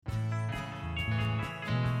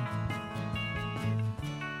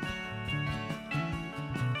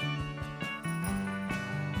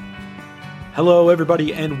Hello,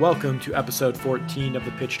 everybody, and welcome to episode 14 of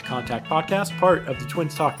the Pitch to Contact podcast, part of the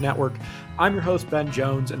Twins Talk Network. I'm your host, Ben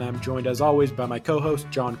Jones, and I'm joined, as always, by my co-host,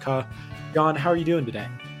 John Kuh. John, how are you doing today?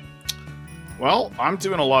 Well, I'm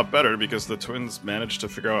doing a lot better because the Twins managed to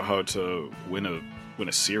figure out how to win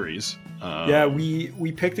a series. Yeah,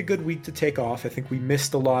 we picked a good week to take off. I think we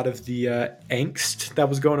missed a lot of the angst that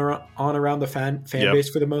was going on around the fan base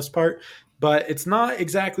for the most part. But it's not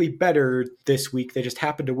exactly better this week. They just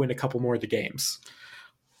happened to win a couple more of the games.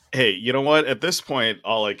 Hey, you know what? At this point,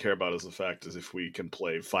 all I care about is the fact is if we can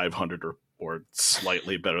play 500 or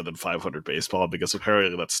slightly better than 500 baseball, because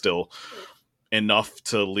apparently that's still enough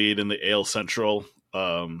to lead in the AL Central.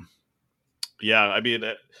 Yeah, I mean,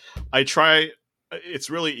 I try. It's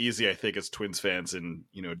really easy, I think, as Twins fans in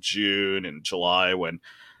June and July when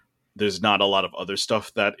there's not a lot of other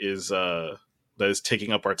stuff that is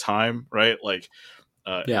taking up our time, right? Like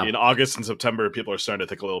in August and September, people are starting to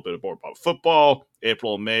think a little bit more about football.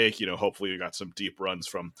 April and May, hopefully you got some deep runs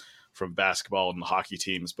from basketball and the hockey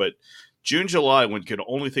teams. But June, July, when you can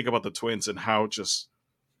only think about the Twins and how just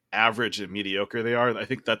average and mediocre they are, I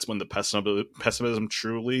think that's when the pessimism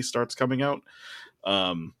truly starts coming out.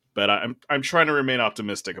 But I'm trying to remain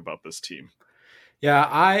optimistic about this team. Yeah,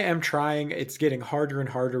 I am trying. It's getting harder and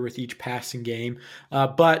harder with each passing game.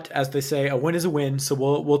 But as they say, a win is a win. So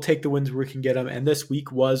we'll take the wins where we can get them. And this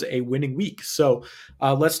week was a winning week. So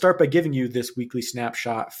let's start by giving you this weekly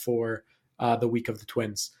snapshot for the week of the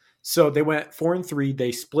Twins. So they went 4-3.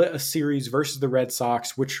 They split a series versus the Red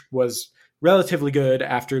Sox, which was relatively good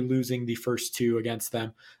after losing the first two against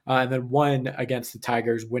them. And then won against the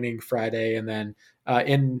Tigers, winning Friday, and then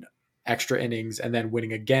in extra innings, and then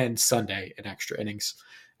winning again Sunday in extra innings.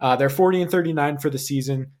 They're 40-39 for the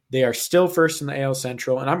season. They are still first in the AL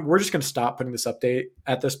Central, and we're just going to stop putting this update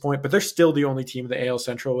at this point, but they're still the only team in the AL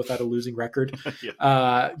Central without a losing record.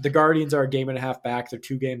 The Guardians are a game and a half back. They're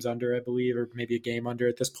 2 games under, I believe, or maybe a game under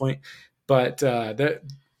at this point. But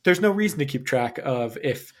there's no reason to keep track of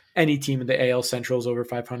if any team in the AL Central is over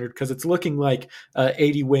 500, because it's looking like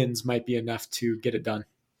 80 wins might be enough to get it done.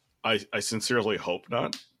 I sincerely hope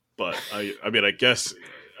not. But I mean, I guess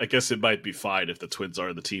it might be fine if the Twins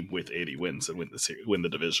are the team with 80 wins and win the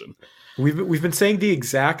division. We've been saying the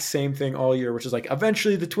exact same thing all year, which is like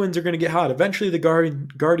eventually the Twins are going to get hot. Eventually the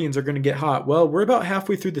Guardians are going to get hot. Well, we're about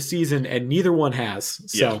halfway through the season and neither one has.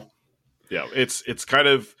 So yeah, it's kind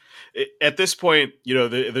of at this point,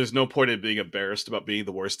 there's no point in being embarrassed about being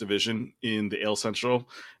the worst division in the AL Central.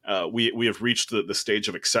 We have reached the stage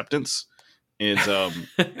of acceptance, and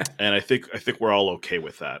and I think we're all okay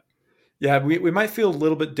with that. Yeah, we might feel a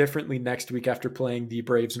little bit differently next week after playing the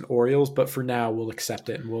Braves and Orioles, but for now we'll accept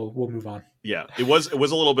it and we'll move on. Yeah, it was a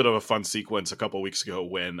little bit of a fun sequence a couple of weeks ago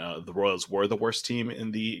when the Royals were the worst team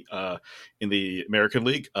in the American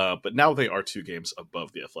League, but now they are 2 games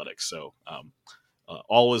above the Athletics. So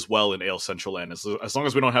all is well in AL Central land. As long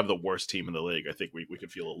as we don't have the worst team in the league, I think we can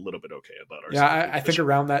feel a little bit okay about ourselves. Yeah, I think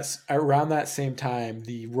around that same time,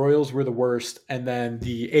 the Royals were the worst, and then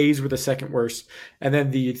the A's were the second worst, and then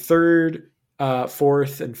the third,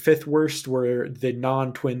 fourth, and fifth worst were the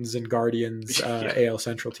non-Twins and Guardians AL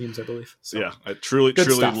Central teams, I believe. So, yeah, I truly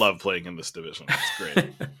love playing in this division. It's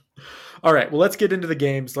great. All right, well, let's get into the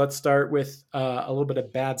games. Let's start with a little bit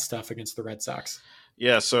of bad stuff against the Red Sox.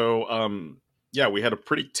 Yeah, so we had a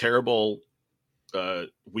pretty terrible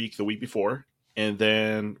week the week before, and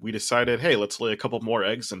then we decided, hey, let's lay a couple more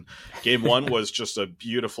eggs. And game 1 was just a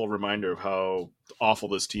beautiful reminder of how awful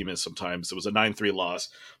this team is sometimes. It was a 9-3 loss.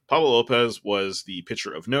 Pablo Lopez was the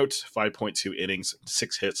pitcher of note, 5.2 innings,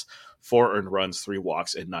 6 hits, 4 earned runs, 3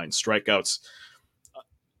 walks, and 9 strikeouts.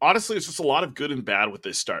 Honestly, it's just a lot of good and bad with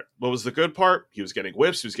this start. What was the good part? He was getting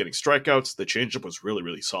whiffs. He was getting strikeouts. The changeup was really,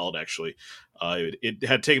 really solid, actually. It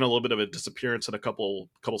had taken a little bit of a disappearance in a couple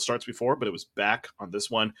starts before, but it was back on this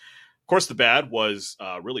one. Of course, the bad was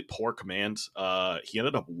really poor command. He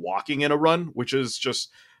ended up walking in a run, which is just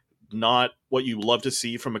not what you love to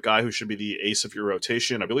see from a guy who should be the ace of your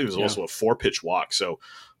rotation. I believe it was also a 4-pitch walk, so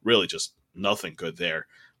really just nothing good there.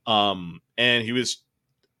 And he was...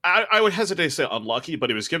 I would hesitate to say unlucky, but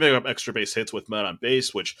he was giving up extra base hits with men on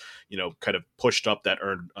base, which, kind of pushed up that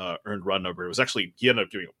earned run number. It was actually, he ended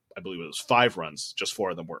up giving, I believe it was 5 runs, just 4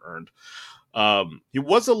 of them were earned. He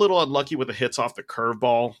was a little unlucky with the hits off the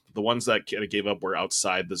curveball. The ones that kind of gave up were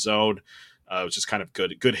outside the zone. It was just kind of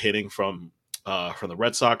good hitting from the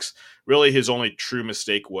Red Sox. Really, his only true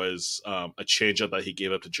mistake was a changeup that he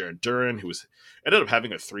gave up to Jarren Duran, who ended up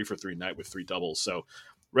having a 3-for-3 night with 3 doubles. So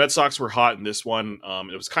Red Sox were hot in this one.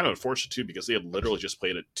 It was kind of unfortunate too because they had literally just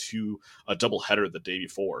played a doubleheader the day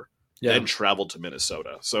before. then traveled to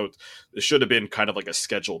Minnesota. So it should have been kind of like a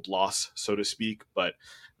scheduled loss, so to speak. But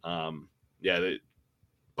Pablo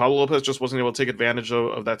Lopez just wasn't able to take advantage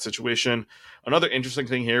of that situation. Another interesting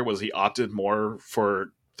thing here was he opted more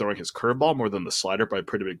for throwing his curveball more than the slider by a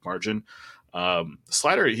pretty big margin. The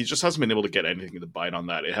slider, he just hasn't been able to get anything to bite on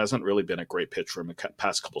that. It hasn't really been a great pitch for him the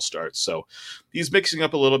past couple starts. So he's mixing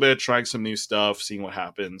up a little bit, trying some new stuff, seeing what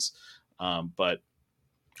happens. But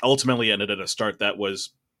ultimately ended at a start that was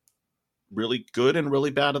really good and really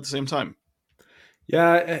bad at the same time.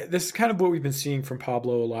 Yeah, this is kind of what we've been seeing from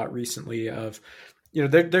Pablo a lot recently of,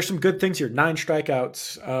 there's some good things here. 9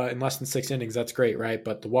 strikeouts in less than 6 innings. That's great, right?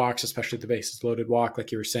 But the walks, especially the bases loaded walk,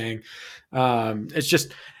 like you were saying, it's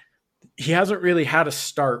just he hasn't really had a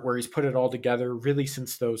start where he's put it all together really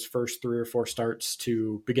since those first 3 or 4 starts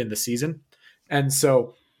to begin the season. And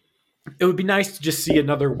so it would be nice to just see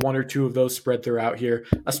another 1 or 2 of those spread throughout here,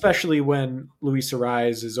 especially when Luis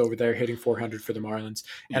Arraez is over there hitting 400 for the Marlins.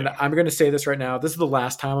 And I'm going to say this right now. This is the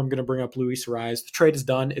last time I'm going to bring up Luis Arraez. The trade is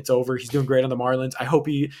done. It's over. He's doing great on the Marlins. I hope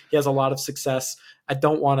he has a lot of success. I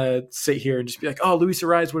don't want to sit here and just be like, oh, Luis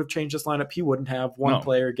Arraez would have changed this lineup. He wouldn't have. One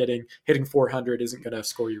player hitting 400 isn't going to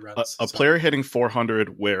score you runs. A player hitting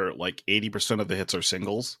 400 where like 80% of the hits are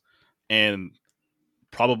singles and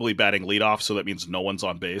probably batting leadoff, so that means no one's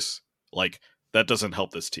on base. Like, that doesn't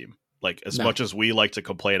help this team. Like, as much as we like to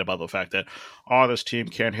complain about the fact that, this team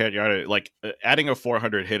can't hit, like, adding a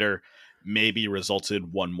 400 hitter maybe results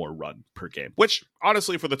in 1 more run per game, which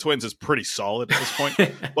honestly for the Twins is pretty solid at this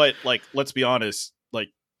point. But like, let's be honest, like,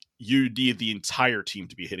 you need the entire team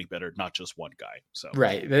to be hitting better, not just one guy. So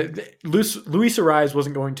right, Luis Arraez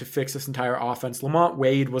wasn't going to fix this entire offense. Lamont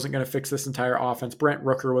Wade wasn't going to fix this entire offense. Brent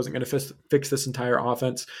Rooker wasn't going to fix this entire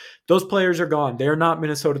offense. Those players are gone. They are not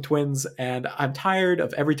Minnesota Twins, and I'm tired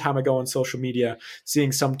of every time I go on social media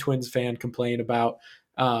seeing some Twins fan complain about,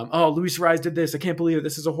 Luis Arraez did this. I can't believe it.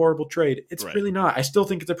 This is a horrible trade. It's really not. I still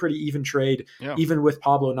think it's a pretty even trade, even with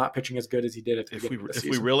Pablo not pitching as good as he did at the beginning of the season.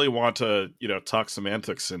 If we really want to, talk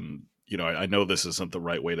semantics, and I know this isn't the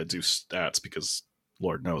right way to do stats because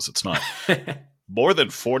Lord knows it's not. More than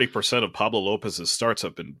 40% of Pablo Lopez's starts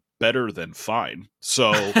have been better than fine.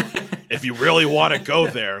 So if you really want to go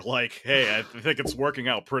there, like, hey, I think it's working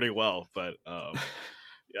out pretty well. But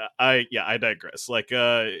I digress. Like,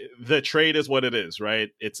 the trade is what it is, right?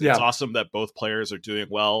 It's awesome that both players are doing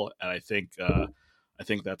well, and I think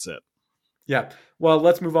that's it. Yeah. Well,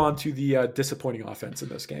 let's move on to the disappointing offense in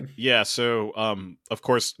this game. Yeah. So, of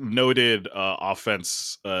course, noted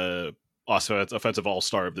offensive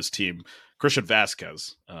all-star of this team, Christian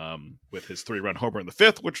Vasquez, with his 3-run homer in the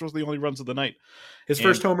 5th, which was the only runs of the night. His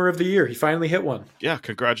first homer of the year. He finally hit one. Yeah,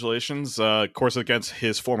 congratulations. Of course, against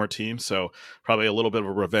his former team, so probably a little bit of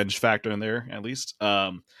a revenge factor in there, at least.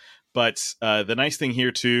 But the nice thing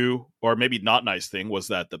here, too, or maybe not nice thing, was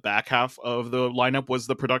that the back half of the lineup was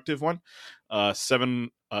the productive one. 7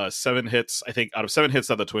 hits. I think out of 7 hits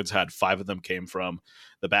that the Twins had, 5 of them came from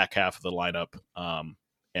the back half of the lineup.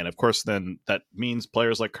 And of course, then that means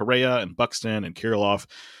players like Correa and Buxton and Kirilloff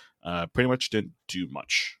pretty much didn't do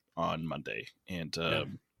much on Monday. And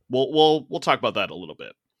we'll talk about that a little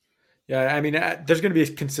bit. Yeah, I mean, there's going to be a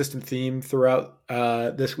consistent theme throughout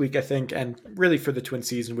this week, I think, and really for the Twin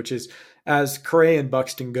season, which is as Correa and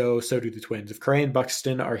Buxton go, so do the Twins. If Correa and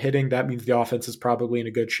Buxton are hitting, that means the offense is probably in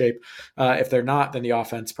a good shape. If they're not, then the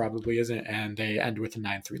offense probably isn't, and they end with a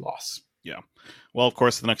 9-3 loss. Yeah. Well, of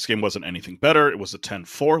course, the next game wasn't anything better. It was a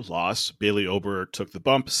 10-4 loss. Bailey Ober took the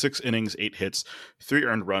bump, 6 innings, 8 hits, 3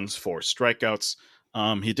 earned runs, 4 strikeouts.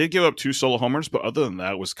 He did give up 2 solo homers, but other than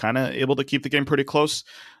that, was kind of able to keep the game pretty close.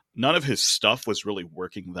 None of his stuff was really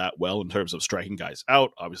working that well in terms of striking guys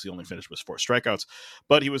out. Obviously, only finished with 4 strikeouts,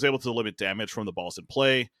 but he was able to limit damage from the balls in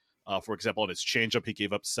play. For example, on his changeup, he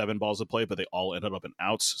gave up 7 balls of play, but they all ended up in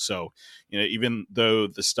outs. So, even though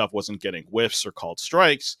the stuff wasn't getting whiffs or called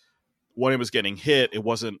strikes, when it was getting hit, it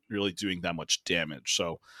wasn't really doing that much damage.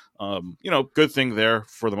 So, good thing there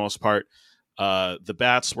for the most part. The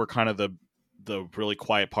bats were kind of the really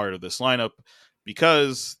quiet part of this lineup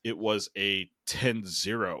because it was a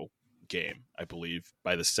 10-0 game, I believe,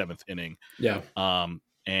 by the 7th inning. Yeah.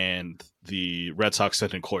 And the Red Sox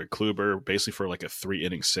sent in Corey Kluber basically for like a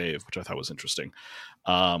 3-inning save, which I thought was interesting.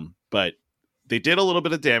 But they did a little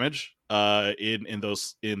bit of damage in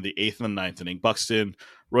the 8th and the 9th inning. Buxton,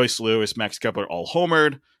 Royce Lewis, Max Kepler all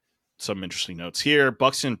homered. Some interesting notes here.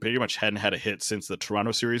 Buxton pretty much hadn't had a hit since the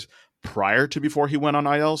Toronto series prior to before he went on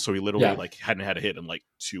IL, so he literally hadn't had a hit in like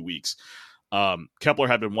 2 weeks. Kepler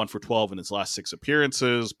had been 1 for 12 in his last 6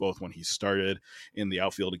 appearances, both when he started in the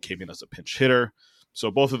outfield and came in as a pinch hitter. So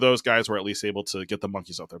both of those guys were at least able to get the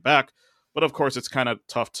monkeys off their back. But of course, it's kind of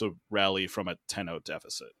tough to rally from a 10-0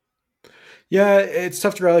 deficit. Yeah, it's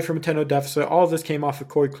tough to rally from a 10-0 deficit. All of this came off of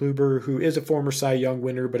Corey Kluber, who is a former Cy Young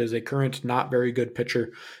winner, but is a current not very good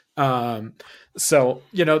pitcher. So,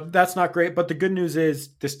 that's not great. But the good news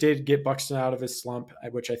is this did get Buxton out of his slump,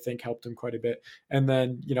 which I think helped him quite a bit. And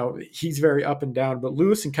then, he's very up and down, but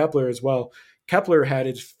Lewis and Kepler as well. Kepler had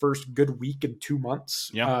his first good week in 2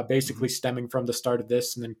 months, basically stemming from the start of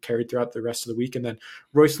this and then carried throughout the rest of the week. And then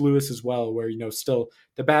Royce Lewis as well, where, still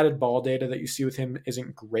the batted ball data that you see with him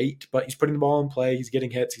isn't great, but he's putting the ball in play. He's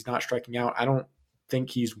getting hits. He's not striking out. I don't think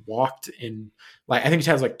he's walked in, I think he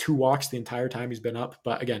has 2 walks the entire time he's been up.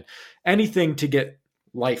 But again, anything to get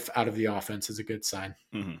life out of the offense is a good sign.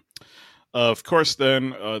 Mm-hmm. Of course,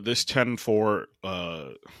 then this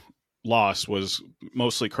 10-4 loss was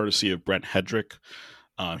mostly courtesy of Brent Hedrick.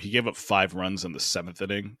 He gave up 5 runs in the 7th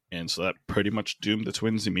inning, and so that pretty much doomed the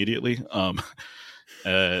Twins immediately.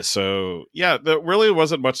 So yeah, there really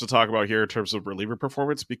wasn't much to talk about here in terms of reliever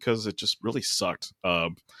performance because it just really sucked.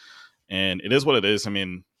 And it is what it is. I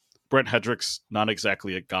mean, Brent Hedrick's not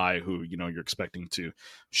exactly a guy who, you're expecting to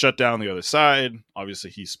shut down the other side. Obviously,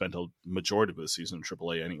 he spent a majority of the season in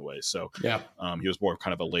AAA anyway. So yeah, he was more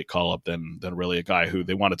kind of a late call-up than really a guy who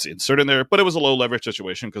they wanted to insert in there. But it was a low-leverage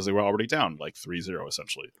situation because they were already down 3-0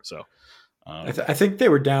 essentially. So I think they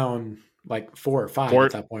were down 4 or 5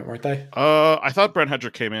 at that point, weren't they? I thought Brent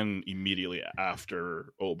Hedrick came in immediately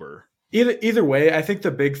after Ober. Either way, I think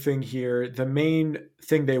the big thing here, the main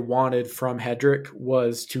thing they wanted from Hedrick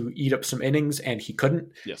was to eat up some innings, and he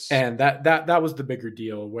couldn't. Yes. And that was the bigger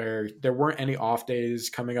deal, where there weren't any off days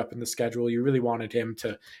coming up in the schedule. You really wanted him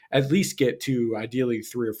to at least get to ideally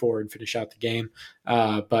 3 or 4 and finish out the game.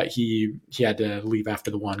 But he had to leave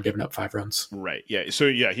after the one, giving up 5 runs. Right. Yeah. So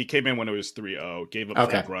yeah, he came in when it was 3-0, gave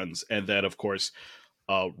up 5 runs, and then of course,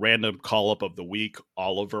 random call-up of the week,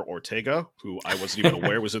 Oliver Ortega, who I wasn't even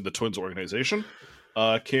aware was in the Twins organization,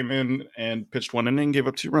 came in and pitched 1 inning, gave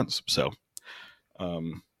up 2 runs. So,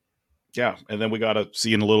 yeah. And then we got to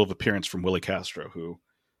see a little appearance from Willie Castro, who,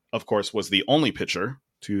 of course, was the only pitcher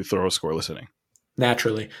to throw a scoreless inning.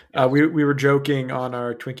 Naturally. We were joking on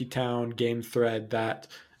our Twinkie Town game thread that,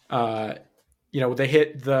 they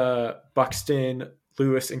hit the Buxton,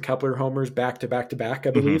 Lewis and Kepler homers back to back,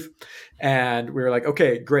 I believe. Mm-hmm. And we were like,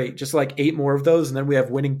 okay, great. Just 8 more of those. And then we have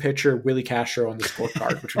winning pitcher Willie Castro on the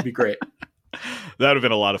scorecard, which would be great. That would have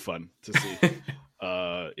been a lot of fun to see.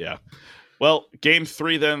 Yeah. Well, game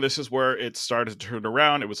 3 then, this is where it started to turn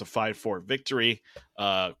around. It was a 5-4 victory.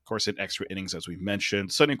 Of course, in extra innings, as we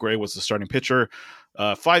mentioned. Sonny Gray was the starting pitcher.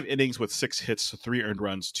 5 innings with 6 hits, 3 earned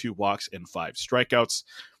runs, 2 walks, and 5 strikeouts.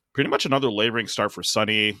 Pretty much another laboring start for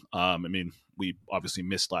Sonny. I mean, we obviously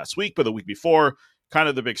missed last week, but the week before, kind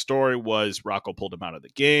of the big story was Rocco pulled him out of the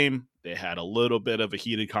game. They had a little bit of a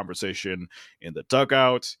heated conversation in the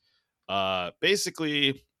dugout.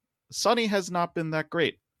 Basically, Sonny has not been that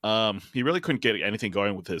great. He really couldn't get anything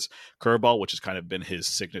going with his curveball, which has kind of been his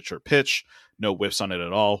signature pitch. No whiffs on it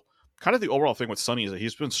at all. Kind of the overall thing with Sonny is that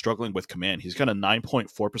he's been struggling with command. He's got a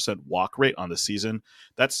 9.4% walk rate on the season.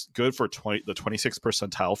 That's good for the 26th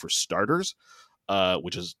percentile for starters,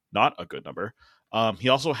 which is not a good number. He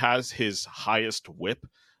also has his highest whip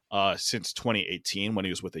since 2018 when he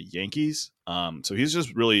was with the Yankees. So he's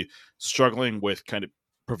just really struggling with kind of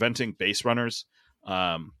preventing base runners.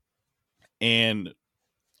 And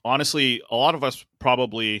honestly, a lot of us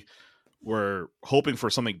probably were hoping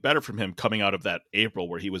for something better from him coming out of that April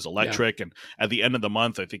where he was electric. Yeah. And at the end of the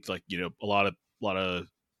month, I think a lot of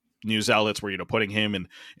news outlets were, putting him in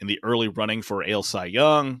the early running for AL Cy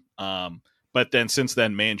Young. But then since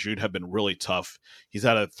then, May and June have been really tough. He's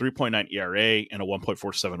had a 3.9 ERA and a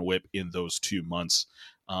 1.47 whip in those 2 months.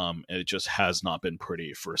 And it just has not been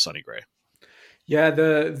pretty for Sonny Gray. Yeah,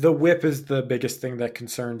 the whip is the biggest thing that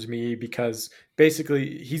concerns me because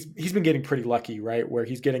basically he's been getting pretty lucky, right? Where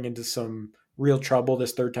he's getting into some real trouble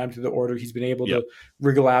this 3rd time through the order. He's been able to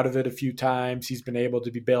wriggle out of it a few times. He's been able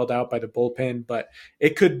to be bailed out by the bullpen, but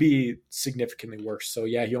it could be significantly worse. So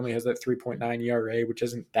yeah, he only has that 3.9 ERA, which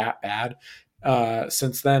isn't that bad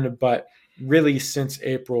since then, but really since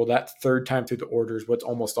April, that 3rd time through the order is what's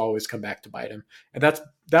almost always come back to bite him. And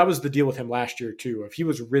that was the deal with him last year too. If he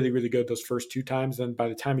was really, really good those first 2 times, then by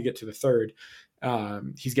the time you get to the 3rd,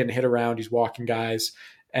 he's getting hit around, he's walking guys.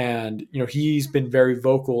 And, he's been very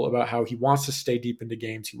vocal about how he wants to stay deep into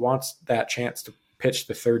games. He wants that chance to pitch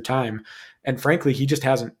the 3rd time. And frankly, he just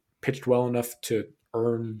hasn't pitched well enough to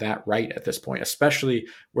earn that right at this point, especially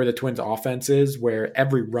where the Twins offense is, where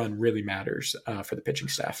every run really matters for the pitching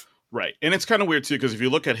staff. Right. And it's kind of weird, too, because if you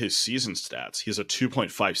look at his season stats, he has a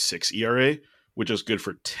 2.56 ERA, which is good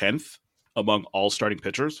for 10th among all starting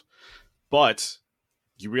pitchers. but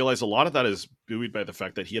you realize a lot of that is buoyed by the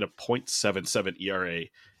fact that he had a .77 ERA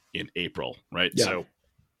in April, right? Yeah. So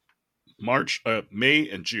May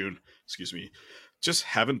and June, excuse me, just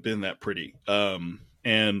haven't been that pretty.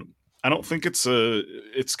 And I don't think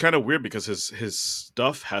it's kind of weird because his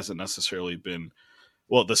stuff hasn't necessarily been,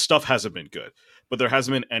 well, the stuff hasn't been good, but there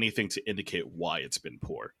hasn't been anything to indicate why it's been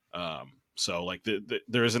poor. So like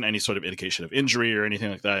there isn't any sort of indication of injury or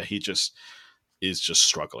anything like that. He just is just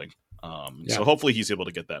struggling. So hopefully he's able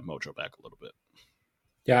to get that mojo back a little bit.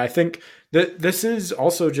 Yeah, I think that this is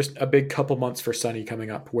also just a big couple months for Sonny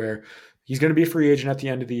coming up where he's going to be a free agent at the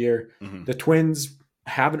end of the year. Mm-hmm. The Twins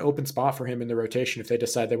have an open spot for him in the rotation if they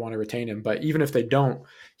decide they want to retain him. But even if they don't,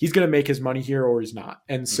 he's going to make his money here or he's not.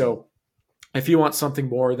 And so if he wants something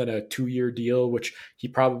more than a 2-year deal, which he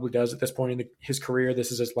probably does at this point in his career,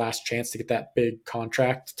 this is his last chance to get that big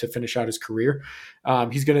contract to finish out his career.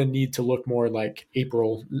 He's going to need to look more like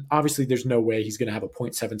April. Obviously, there's no way he's going to have a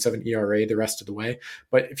 .77 ERA the rest of the way.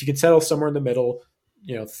 But if you can settle somewhere in the middle,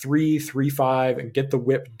 3.35 and get the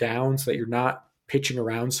whip down so that you're not pitching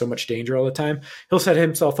around so much danger all the time, he'll set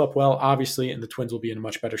himself up well, obviously, and the Twins will be in a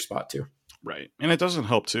much better spot too. Right. And it doesn't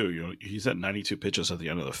help too. He's at 92 pitches at the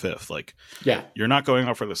end of the fifth. Like, yeah, you're not going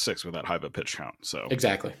out for the sixth with that high of a pitch count. So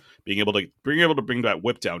exactly, being able to bring that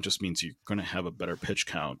whip down just means you're going to have a better pitch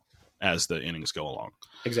count as the innings go along.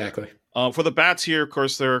 Exactly. For the bats here, of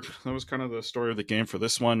course, that was kind of the story of the game for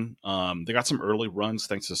this one. They got some early runs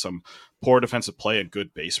thanks to some poor defensive play and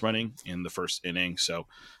good base running in the first inning. So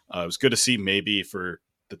it was good to see, maybe for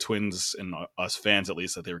the Twins and us fans at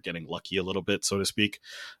least, that they were getting lucky a little bit, so to speak.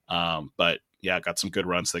 But yeah, got some good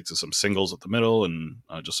runs thanks to some singles at the middle and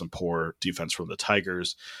just some poor defense from the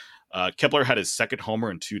Tigers. Kepler had his second homer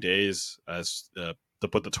in 2 days to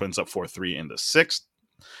put the Twins up 4-3 in the sixth.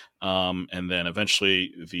 And then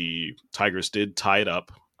eventually the Tigers did tie it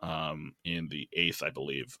up in the eighth, I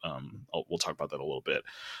believe. We'll talk about that a little bit.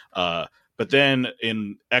 But then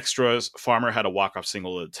in extras, Farmer had a walk-off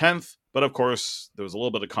single in the 10th. But of course, there was a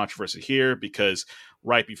little bit of controversy here because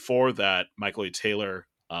right before that, Michael A. Taylor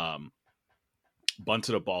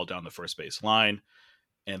bunted a ball down the first base line.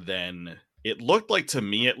 And then it looked like, to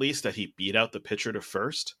me at least, that he beat out the pitcher to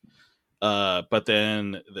first. But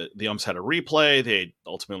then the umps had a replay. They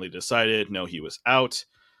ultimately decided, no, he was out.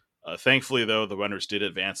 Thankfully, though, the runners did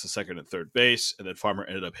advance to second and third base. And then Farmer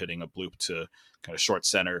ended up hitting a bloop to kind of short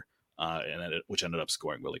center, which ended up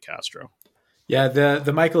scoring Willie Castro. Yeah,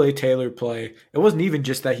 the Michael A. Taylor play, it wasn't even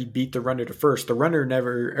just that he beat the runner to first. The runner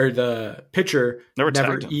the pitcher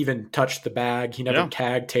never even touched the bag. He never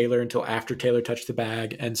tagged Taylor until after Taylor touched the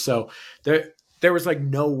bag. And so there was like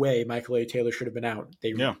no way Michael A. Taylor should have been out.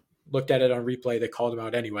 They looked at it on replay. They called him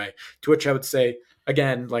out anyway, to which I would say,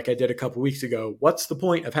 again, like I did a couple weeks ago, what's the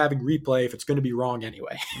point of having replay if it's going to be wrong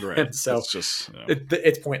anyway? Right. And so it's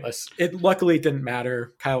pointless. Luckily, it didn't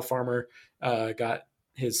matter. Kyle Farmer got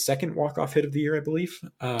his second walk-off hit of the year, I believe.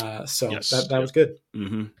 So yes, that was good.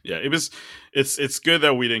 Mm-hmm. Yeah, it's good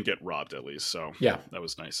that we didn't get robbed, at least. So yeah, that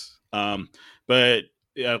was nice. But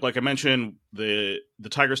yeah, like I mentioned, the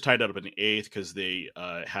Tigers tied up in the eighth because they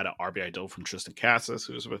had an RBI double from Tristan Casas,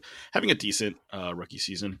 who was having a decent rookie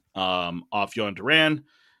season, off Yohan Duran.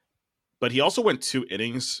 But he also went 2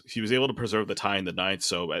 innings. He was able to preserve the tie in the ninth,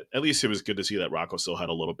 so at least it was good to see that Rocco still had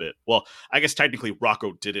a little bit. Well, I guess technically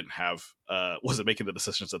Rocco wasn't making the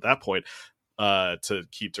decisions at that point to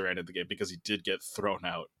keep Duran in the game, because he did get thrown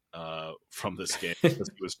out from this game because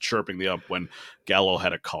he was chirping the ump when Gallo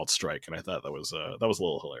had a called strike, and I thought that was a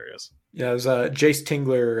little hilarious. Yeah, it was Jace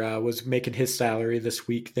Tingler was making his salary this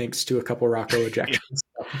week thanks to a couple Rocco ejections.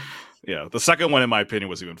 Yeah, the second one, in my opinion,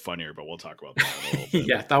 was even funnier, but we'll talk about that in a little bit.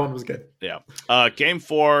 Yeah, that one was good. Yeah. Game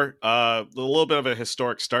 4, a little bit of a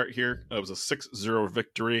historic start here. It was a 6-0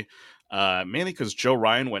 victory, mainly because Joe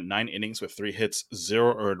Ryan went 9 innings with 3 hits,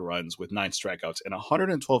 0 earned runs with 9 strikeouts and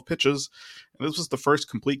 112 pitches. And this was the first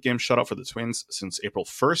complete game shutout for the Twins since April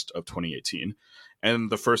 1st of 2018,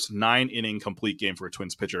 and the first 9-inning complete game for a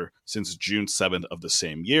Twins pitcher since June 7th of the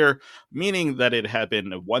same year, meaning that it had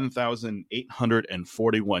been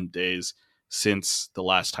 1,841 days since the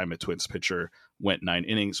last time a Twins pitcher went 9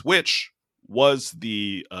 innings, which was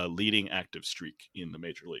the leading active streak in the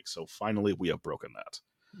major league. So finally, we have broken that.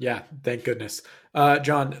 Yeah, thank goodness.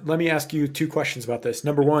 John, let me ask you 2 questions about this.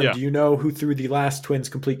 Number 1, do you know who threw the last Twins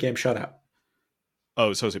complete game shutout? Oh, it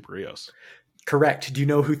was Jose Barrios. Correct. Do you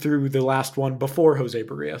know who threw the last one before Jose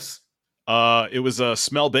Barrios? It was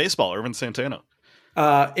Smell Baseball, Irvin Santana.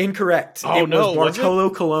 Incorrect. Oh, no. Was Bartolo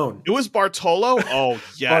Colon. It was Bartolo? Oh,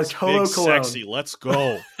 yes. Bartolo Big Colon. Sexy. Let's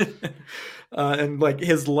go. And like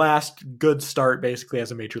his last good start basically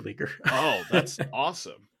as a major leaguer. Oh, that's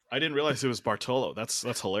awesome. I didn't realize it was Bartolo. That's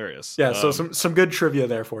hilarious. Yeah, so some good trivia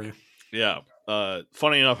there for you. Yeah.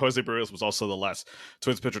 Funny enough, Jose Barrios was also the last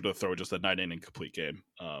Twins pitcher to throw just a 9-inning complete game.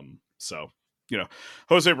 So,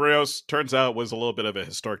 Jose Barrios turns out was a little bit of a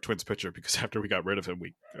historic Twins pitcher because after we got rid of him,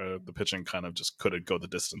 the pitching kind of just couldn't go the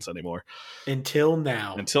distance anymore. Until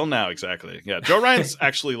now, exactly. Yeah, Joe Ryan's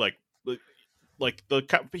actually he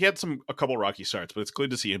had a couple rocky starts, but it's good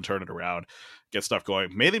to see him turn it around, get stuff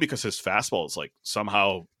going. Mainly because his fastball is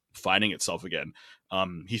somehow finding itself again.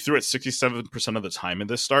 He threw it 67% of the time in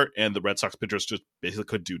this start, and the Red Sox pitchers just basically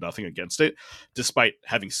could do nothing against it, despite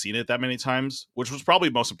having seen it that many times, which was probably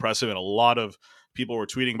most impressive. And a lot of people were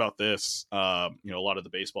tweeting about this. A lot of the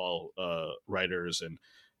baseball writers and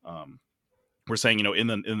were saying, in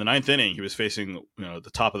the ninth inning, he was facing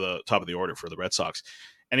the top of the order for the Red Sox,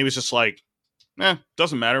 and he was just like,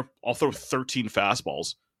 doesn't matter. I'll throw 13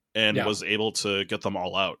 fastballs. And was able to get them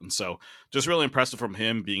all out. And so just really impressive from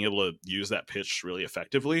him being able to use that pitch really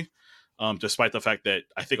effectively, despite the fact that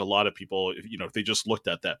I think a lot of people, if they just looked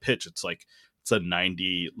at that pitch, it's a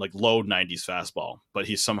 90, low 90s fastball, but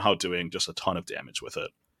he's somehow doing just a ton of damage with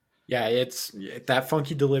it. Yeah, it's that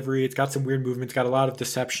funky delivery. It's got some weird movements, got a lot of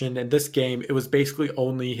deception. And this game, it was basically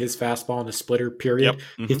only his fastball and the splitter, period. Yep.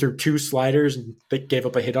 Mm-hmm. He threw 2 sliders and they gave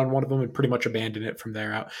up a hit on one of them and pretty much abandoned it from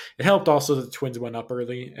there out. It helped also that the Twins went up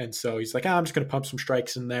early. And so he's like, I'm just going to pump some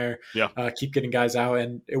strikes in there, keep getting guys out.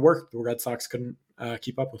 And it worked. The Red Sox couldn't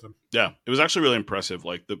keep up with him. Yeah, it was actually really impressive.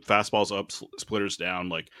 The fastball's up, splitters down.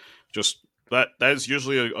 Just that is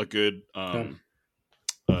usually a good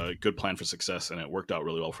good plan for success, and it worked out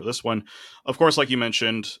really well for this one. Of course, like you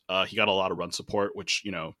mentioned, he got a lot of run support, which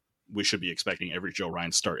we should be expecting every Joe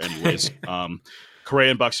Ryan start anyways.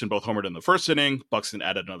 Correa and Buxton both homered in the first inning. Buxton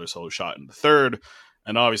added another solo shot in the third,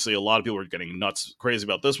 and obviously a lot of people were getting nuts crazy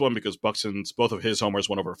about this one because both of his homers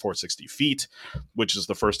went over 460 feet, which is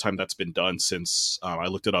the first time that's been done since I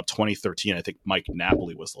looked it up, 2013. I think Mike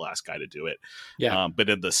Napoli was the last guy to do it. Yeah. But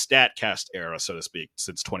in the StatCast era, so to speak,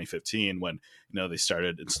 since 2015, when they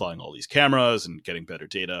started installing all these cameras and getting better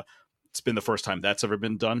data, it's been the first time that's ever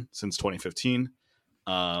been done since 2015.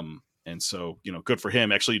 And so good for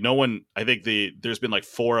him. Actually, no one. I think there's been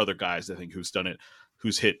 4 other guys I think who's done it,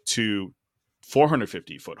 who's hit 2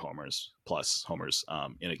 450-foot homers plus homers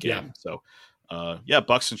in a game. So,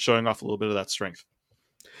 Buxton showing off a little bit of that strength.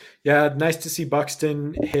 Yeah, nice to see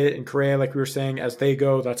Buxton hit and Correa, like we were saying, as they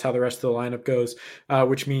go. That's how the rest of the lineup goes,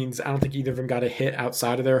 which means I don't think either of them got a hit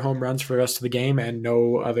outside of their home runs for the rest of the game, and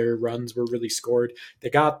no other runs were really scored. They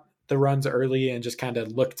got the runs early and just kind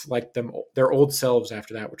of looked like their old selves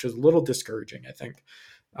after that, which was a little discouraging, I think,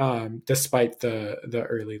 despite the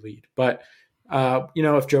early lead. But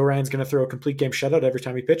if Joe Ryan's going to throw a complete game shutout every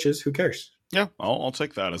time he pitches, who cares? Yeah, I'll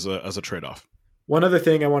take that as a trade-off. One other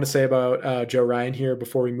thing I want to say about Joe Ryan here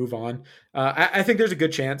before we move on, I think there's a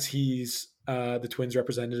good chance he's the Twins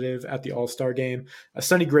representative at the All-Star game.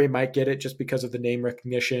 Sonny Gray might get it just because of the name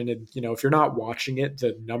recognition. And, if you're not watching it,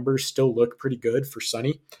 the numbers still look pretty good for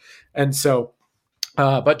Sonny. And so,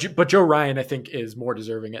 but Joe Ryan, I think, is more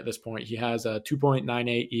deserving at this point. He has a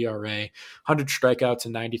 2.98 ERA, 100 strikeouts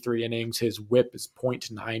in 93 innings. His WHIP is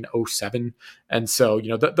 .907. And so,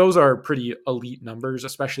 those are pretty elite numbers,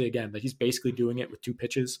 especially, again, that he's basically doing it with 2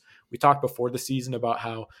 pitches. We talked before the season about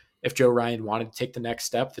how if Joe Ryan wanted to take the next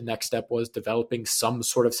step was developing some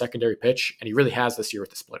sort of secondary pitch, and he really has this year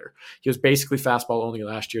with the splitter. He was basically fastball only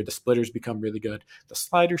last year. The splitter's become really good. The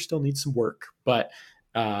slider still needs some work, but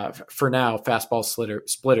for now, fastball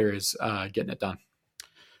splitter is getting it done.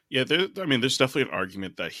 Yeah, there's definitely an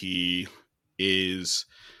argument that he is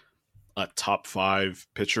a top 5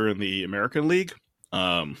 pitcher in the American League.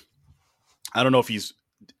 I don't know if he's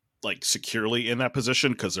securely in that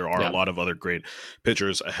position because there are a lot of other great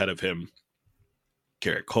pitchers ahead of him.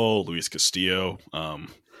 Garrett Cole, Luis Castillo,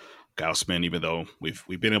 Gausman, even though we've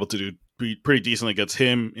been able to do pretty decently against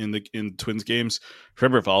him in Twins games.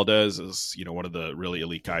 Framber Valdez is one of the really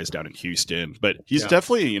elite guys down in Houston, but he's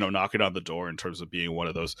definitely knocking on the door in terms of being one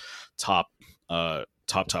of those top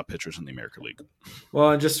pitchers in the American League.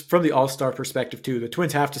 Well, and just from the All-Star perspective too, the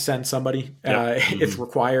Twins have to send somebody. It's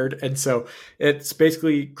required, and so it's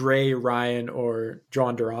basically Gray, Ryan, or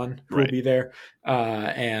John Duran who will be there,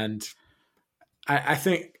 and I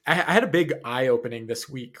think I had a big eye-opening this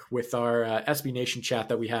week with our SB Nation chat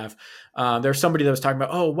that we have. There's somebody that was talking about,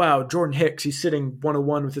 oh, wow, Jordan Hicks, he's sitting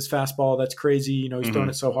 101 with his fastball. That's crazy. He's throwing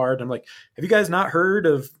it so hard. And I'm like, have you guys not heard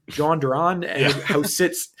of John Duran and how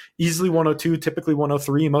sits easily 102, typically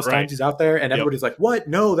 103 most times he's out there? And everybody's like, what?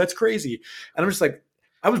 No, that's crazy. And I'm just like,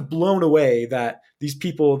 I was blown away that these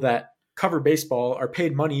people that cover baseball, are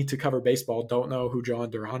paid money to cover baseball, don't know who John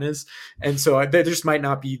Duran is. And so there just might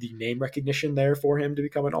not be the name recognition there for him to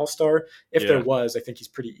become an all-star. If there was, I think he's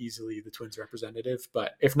pretty easily the Twins representative.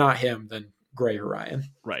 But if not him, then Gray or Ryan.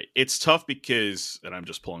 Right. It's tough because, and I'm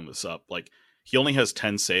just pulling this up, like he only has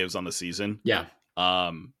 10 saves on the season. Yeah.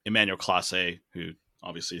 Emmanuel Clase, who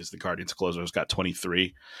obviously is the Guardians closer, has got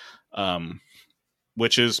 23,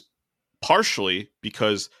 which is partially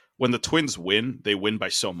because when the Twins win, they win by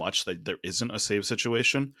so much that there isn't a save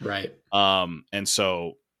situation. Right. And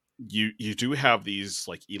so you do have these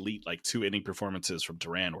like elite, like 2-inning performances from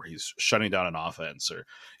Duran where he's shutting down an offense or,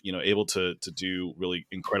 able to do really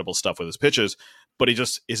incredible stuff with his pitches, but he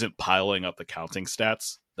just isn't piling up the counting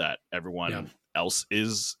stats that everyone else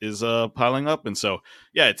is piling up. And so,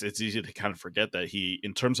 it's easy to kind of forget that he,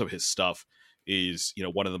 in terms of his stuff, is,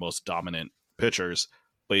 one of the most dominant pitchers,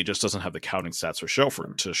 but he just doesn't have the counting stats to show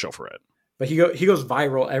for it. But he goes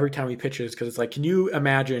viral every time he pitches because it's like, can you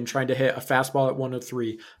imagine trying to hit a fastball at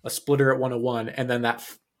 103, a splitter at 101, and then that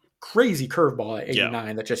crazy curveball at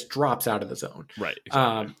 89 that just drops out of the zone? Right.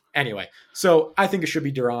 Exactly. Anyway, so I think it should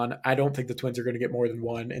be Duran. I don't think the Twins are going to get more than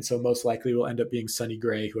one, and so most likely will end up being Sonny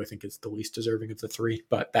Gray, who I think is the least deserving of the three,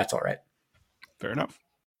 but that's all right. Fair enough.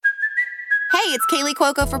 Hey, it's Kaylee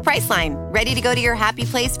Cuoco for Priceline. Ready to go to your happy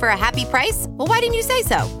place for a happy price? Well, why didn't you say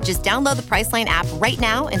so? Just download the Priceline app right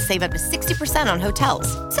now and save up to 60% on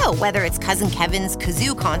hotels. So whether it's Cousin Kevin's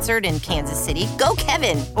Kazoo Concert in Kansas City, go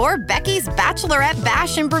Kevin, or Becky's Bachelorette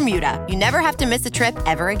Bash in Bermuda, you never have to miss a trip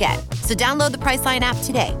ever again. So download the Priceline app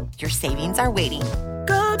today. Your savings are waiting.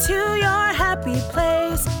 Go to your happy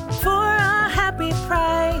place for a happy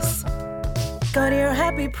price. Go to your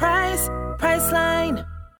happy price, Priceline.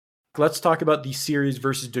 Let's talk about the series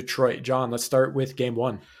versus Detroit. John, let's start with game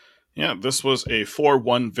one. Yeah, this was a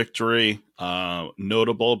 4-1 victory,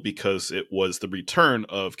 notable because it was the return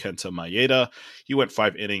of Kenta Maeda. He went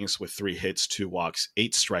 5 innings with 3 hits, 2 walks,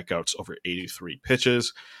 8 strikeouts over 83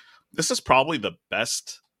 pitches. This is probably the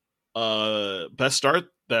best start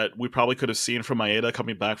that we probably could have seen from Maeda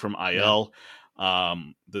coming back from IL.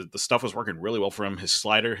 The stuff was working really well for him. His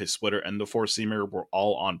slider, his splitter, and the 4-seamer were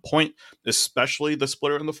all on point, especially the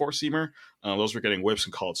splitter and the 4-seamer. Those were getting whips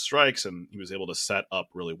and called strikes, and he was able to set up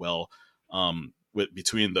really well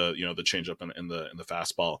between the the changeup and the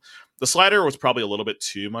fastball. The slider was probably a little bit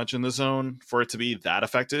too much in the zone for it to be that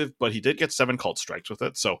effective, but he did get 7 called strikes with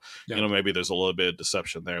it. So maybe there's a little bit of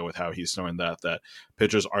deception there with how he's showing that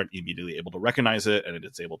pitchers aren't immediately able to recognize it, and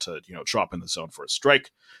it's able to drop in the zone for a strike.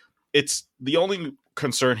 It's the only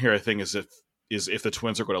concern here, I think, is if the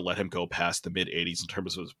Twins are going to let him go past the mid 80s in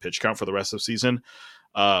terms of his pitch count for the rest of the season.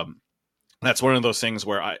 That's one of those things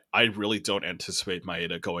where I really don't anticipate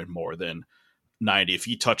Maeda going more than 90. If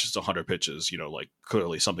he touches 100 pitches, like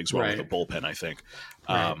clearly something's wrong with the bullpen, I think.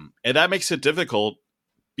 Right. And that makes it difficult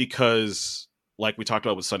because, like we talked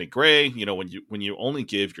about with Sonny Gray, when you only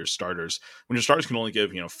give your starters can only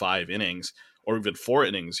give 5 innings, or even 4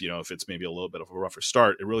 innings, if it's maybe a little bit of a rougher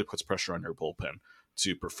start, it really puts pressure on your bullpen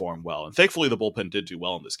to perform well. And thankfully, the bullpen did do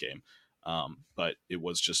well in this game. But it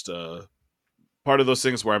was just part of those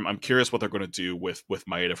things where I'm curious what they're going to do with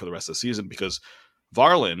Maeda for the rest of the season, because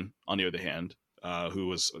Varlin, on the other hand, who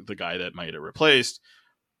was the guy that Maeda replaced,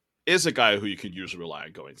 is a guy who you can usually rely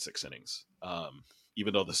on going 6 innings,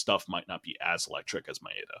 even though the stuff might not be as electric as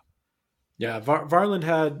Maeda. Yeah, Varland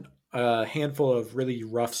had a handful of really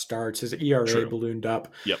rough starts. His ERA ballooned up,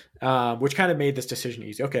 which kind of made this decision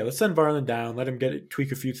easy. Okay, let's send Varland down, let him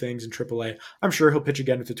tweak a few things in AAA. I'm sure he'll pitch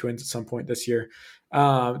again with the Twins at some point this year.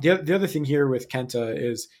 The other thing here with Kenta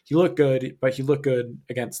is he looked good, but he looked good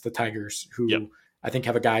against the Tigers, who I think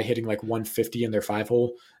have a guy hitting like 150 in their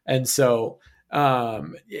 5-hole. And so you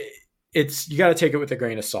got to take it with a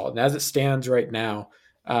grain of salt. And as it stands right now,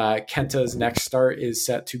 Kenta's next start is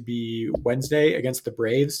set to be Wednesday against the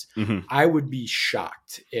Braves. Mm-hmm. I would be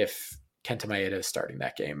shocked if Kenta Maeda is starting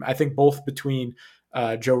that game. I think both between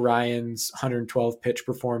Joe Ryan's 112 pitch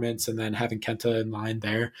performance and then having Kenta in line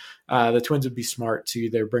there, the Twins would be smart to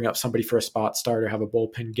either bring up somebody for a spot start or have a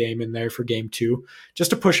bullpen game in there for game 2,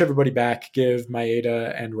 just to push everybody back, give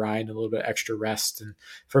Maeda and Ryan a little bit extra rest. And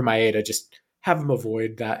for Maeda, just have him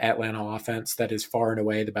avoid that Atlanta offense that is far and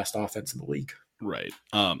away the best offense in the league. Right.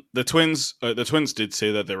 The Twins did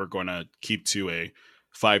say that they were going to keep to a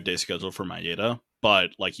 5-day schedule for Maeda,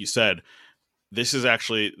 but like you said, this is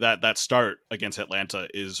actually that start against Atlanta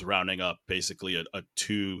is rounding up basically a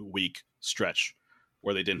 2-week stretch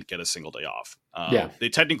where they didn't get a single day off. They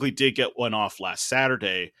technically did get one off last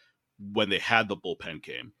Saturday when they had the bullpen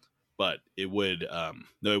game, but it would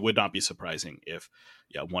not be surprising if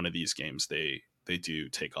one of these games they they do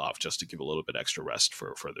take off just to give a little bit extra rest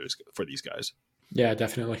for these guys. Yeah,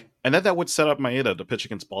 definitely. And then that would set up Maeda to pitch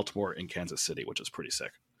against Baltimore in Kansas City, which is pretty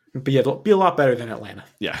sick. But yeah, it'll be a lot better than Atlanta.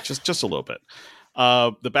 Yeah, just a little bit.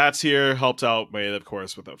 The bats here helped out Maeda, of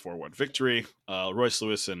course, with a 4-1 victory. Royce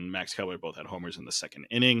Lewis and Max Kepler both had homers in the second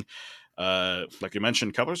inning. Like you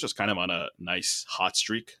mentioned, Kepler's just kind of on a nice hot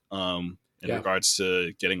streak in regards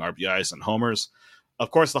to getting RBIs and homers. Of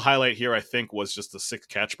course, the highlight here, I think, was just the sixth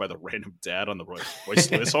catch by the random dad on the Royce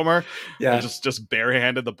Lewis homer. Yeah, just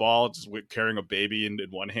barehanded the ball, just carrying a baby in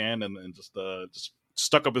one hand, and then just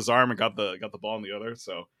stuck up his arm and got the ball in the other.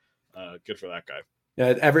 So good for that guy.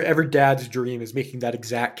 Yeah, every dad's dream is making that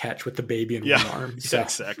exact catch with the baby in one arm. So. Yeah,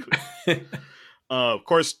 exactly. Of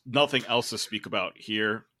course, nothing else to speak about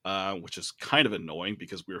here, which is kind of annoying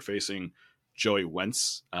because we were facing Joey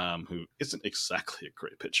Wentz, who isn't exactly a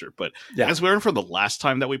great pitcher, but as we learned from the last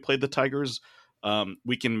time that we played the Tigers,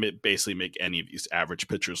 we can basically make any of these average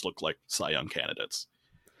pitchers look like Cy Young candidates.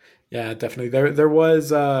 Yeah, definitely. There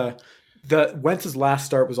was the Wentz's last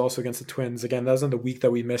start was also against the Twins. Again, that was on the week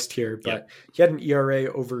that we missed here, but he had an ERA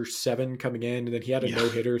over 7 coming in, and then he had a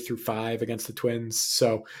no-hitter through 5 against the Twins.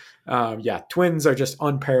 So, Twins are just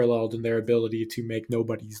unparalleled in their ability to make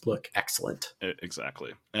nobodies look excellent.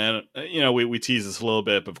 Exactly. And, we tease this a little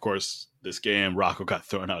bit, but of course, this game, Rocco got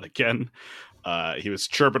thrown out again. He was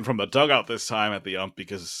chirping from the dugout this time at the ump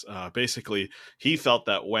because basically he felt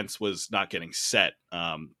that Wentz was not getting set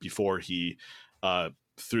before he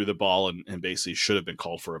threw the ball and basically should have been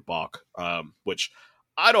called for a balk, which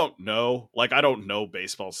I don't know. Like, I don't know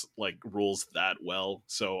baseball's rules that well.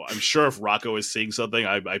 So I'm sure if Rocco is seeing something,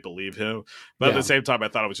 I believe him. But at the same time, I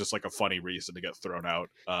thought it was just a funny reason to get thrown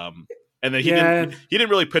out. And then he didn't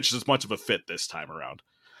really pitch as much of a fit this time around.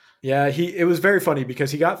 Yeah, it was very funny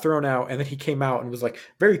because he got thrown out and then he came out and was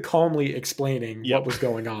very calmly explaining what was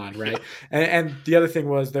going on, right? And the other thing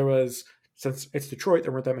was since it's Detroit,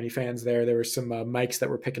 there weren't that many fans there. There were some mics that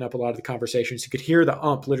were picking up a lot of the conversations. You could hear the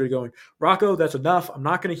ump literally going, "Rocco, that's enough. I'm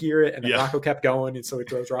not going to hear it." And then Rocco kept going, and so he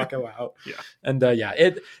throws Rocco out. And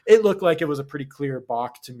it looked like it was a pretty clear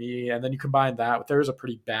balk to me. And then you combine that with there was a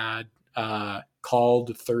pretty bad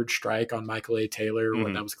called third strike on Michael A. Taylor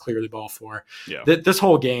when that was clearly ball 4. Yeah. This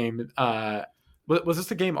whole game, was this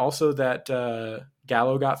the game also that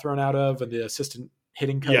Gallo got thrown out of and the assistant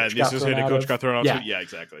hitting coach got thrown out? Yeah,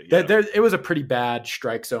 exactly. It was a pretty bad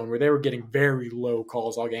strike zone where they were getting very low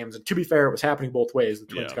calls all games. And to be fair, it was happening both ways. The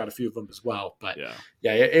Twins got a few of them as well. But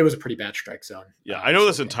it was a pretty bad strike zone. Yeah, I know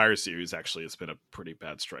this entire series actually has been a pretty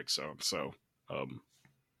bad strike zone. So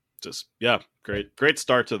great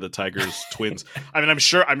start to the Tigers Twins. I mean, I'm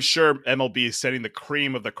sure MLB is setting the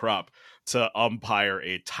cream of the crop to umpire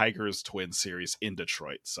a Tigers Twins series in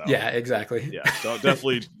Detroit. So yeah, exactly. Yeah, so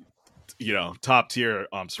definitely, top tier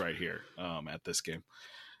umps right here at this game.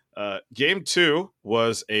 Game 2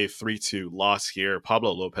 was a 3-2 loss here.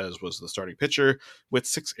 Pablo Lopez was the starting pitcher with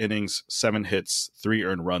 6 innings, 7 hits, 3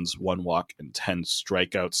 earned runs, 1 walk, and 10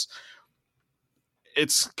 strikeouts.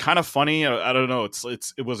 It's kind of funny. I don't know.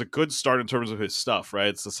 It was a good start in terms of his stuff, right?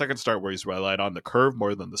 It's the second start where he's relied on the curve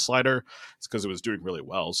more than the slider. It's because it was doing really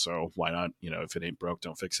well. So why not? If it ain't broke,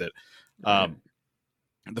 don't fix it. Right.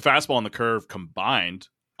 The fastball and the curve combined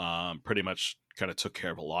pretty much kind of took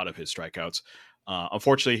care of a lot of his strikeouts.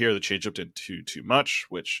 Unfortunately, here the changeup didn't do too much,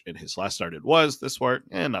 which in his last start it was. This part,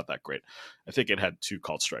 not that great. I think it had 2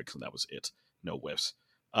 called strikes, and that was it. No whiffs.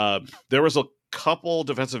 There was a couple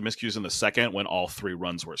defensive miscues in the second when all 3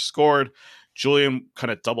 runs were scored. Julian kind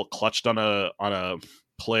of double clutched on a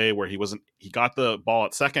play where he got the ball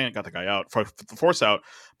at second, got the guy out for the force out,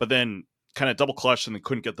 but then kind of double clutched and then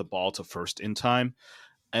couldn't get the ball to first in time.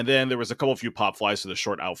 And then there was a few pop flies to the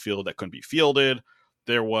short outfield that couldn't be fielded.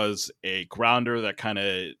 There was a grounder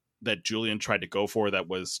that Julian tried to go for that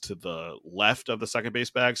was to the left of the second base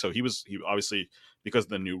bag. So he obviously, because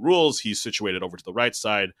of the new rules, he's situated over to the right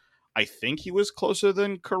side. I think he was closer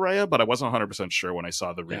than Correa, but I wasn't 100% sure when I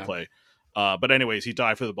saw the replay. But anyways, he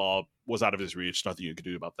dived for the ball, was out of his reach. Nothing you could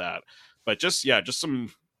do about that. But just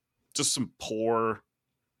some poor,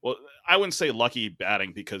 well, I wouldn't say lucky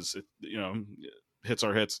batting because hits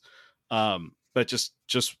are hits. But just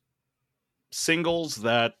singles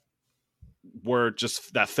that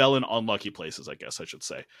fell in unlucky places, I guess I should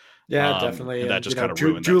say. Yeah, definitely. And that just kind of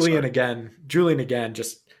ruined Julian again,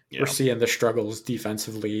 just we're seeing the struggles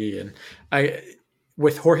defensively. And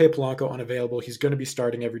with Jorge Polanco unavailable, he's going to be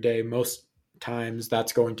starting every day. Most times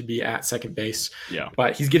that's going to be at second base. Yeah.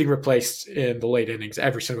 But he's getting replaced in the late innings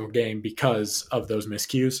every single game because of those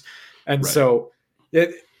miscues. And so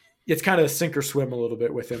it's kind of sink or swim a little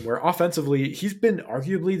bit with him, where offensively he's been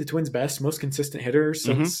arguably the Twins' best, most consistent hitter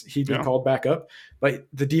since he's been called back up. But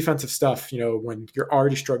the defensive stuff, when you're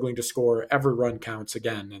already struggling to score, every run counts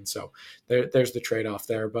again. And so there's the trade-off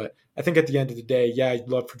there. But I think at the end of the day, yeah, you'd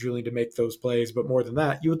love for Julian to make those plays, but more than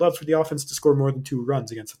that, you would love for the offense to score more than 2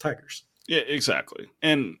 runs against the Tigers. Yeah, exactly.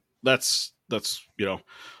 And that's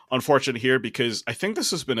unfortunate here, because I think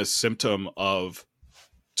this has been a symptom of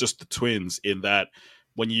just the Twins, in that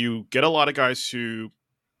when you get a lot of guys who,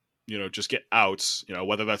 just get outs,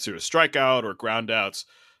 whether that's through a strikeout or ground outs,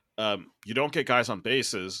 you don't get guys on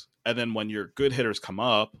bases. And then when your good hitters come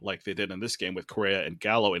up, like they did in this game with Correa and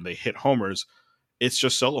Gallo, and they hit homers, it's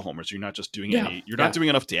just solo homers. You're not just doing not doing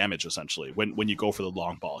enough damage, essentially, when you go for the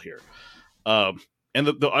long ball here. And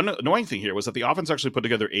the annoying thing here was that the offense actually put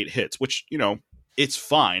together 8 hits, which, it's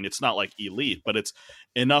fine. It's not like elite, but it's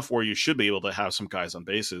enough where you should be able to have some guys on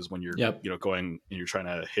bases when you're, going and you're trying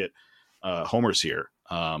to hit homers here.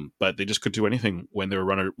 But they just couldn't do anything when they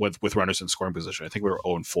were with runners in scoring position. I think we were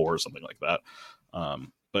 0-4 or something like that.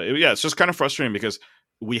 It's just kind of frustrating, because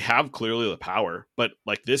we have clearly the power, but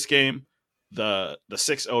like this game, the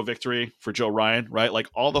 6-0 victory for Joe Ryan, right? Like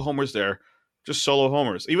all the homers there, just solo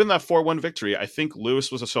homers. Even that 4-1 victory, I think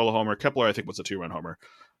Lewis was a solo homer. Kepler, I think, was a 2-run homer.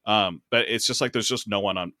 But it's just like there's just no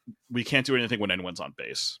one on. We can't do anything when anyone's on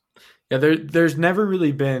base. Yeah, there's never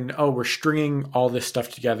really been, we're stringing all this stuff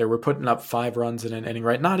together. We're putting up 5 runs in an inning,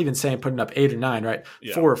 right? Not even saying putting up 8 or 9, right?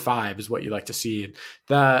 Yeah. 4 or 5 is what you like to see.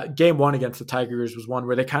 The game 1 against the Tigers was one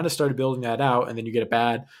where they kind of started building that out, and then you get a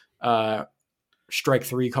bad strike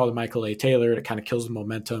 3 called to Michael A. Taylor. It kind of kills the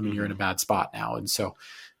momentum, and you're in a bad spot now. And so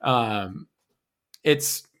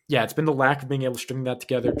it's been the lack of being able to string that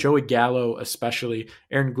together. Joey Gallo, especially.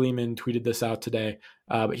 Aaron Gleeman tweeted this out today,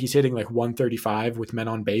 but he's hitting like 135 with men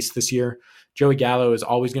on base this year. Joey Gallo is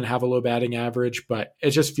always going to have a low batting average, but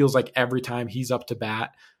it just feels like every time he's up to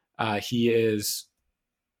bat, every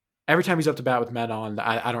time he's up to bat with men on,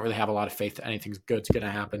 I don't really have a lot of faith that anything good's going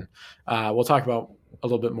to happen. We'll talk about a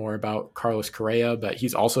little bit more about Carlos Correa, but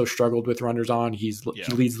he's also struggled with runners on. He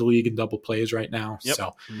leads the league in double plays right now. Yep.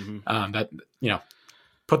 So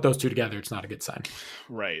put those two together, it's not a good sign.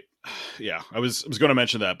 Right. Yeah. I was going to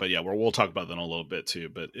mention that, but yeah, we'll talk about that in a little bit too.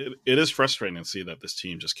 But it is frustrating to see that this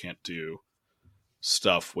team just can't do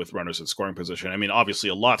stuff with runners in scoring position. I mean, obviously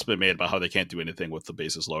a lot's been made about how they can't do anything with the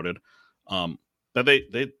bases loaded. But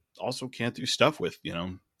they also can't do stuff with,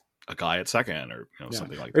 a guy at second or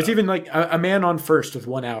something like that. Or it's even like a man on first with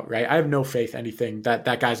 1 out, right? I have no faith anything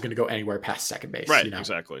that guy's going to go anywhere past second base. Right.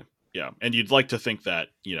 Exactly. Yeah. And you'd like to think that,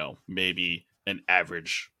 maybe an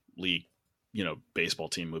average league, baseball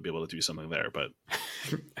team would be able to do something there, but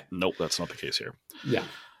nope, that's not the case here. Yeah.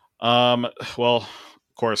 Well,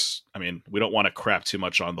 of course, I mean, we don't want to crap too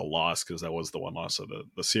much on the loss, because that was the one loss of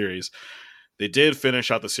the series. They did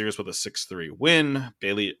finish out the series with a 6-3 win.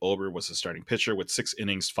 Bailey Ober was the starting pitcher with 6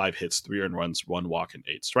 innings, 5 hits, 3 earned runs, 1 walk, and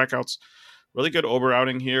 8 strikeouts. Really good Ober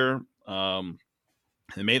outing here. The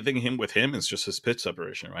main thing with him is just his pitch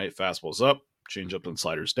separation, right? Fastballs up, changeup and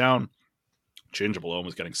sliders down. Changeup alone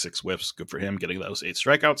was getting 6 whiffs. Good for him, getting those 8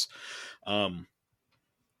 strikeouts.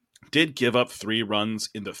 Did give up 3 runs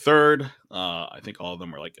in the third. I think all of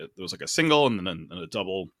them were there was like a single and then a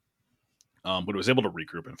double. But was able to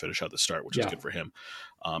regroup and finish out the start, which is good for him.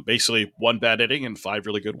 Basically, 1 bad inning and 5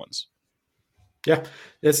 really good ones. Yeah,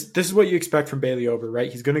 this is what you expect from Bailey Ober,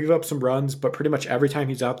 right? He's going to give up some runs, but pretty much every time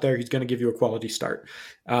he's out there, he's going to give you a quality start.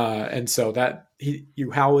 And so that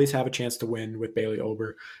you always have a chance to win with Bailey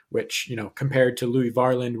Ober, which, compared to Louis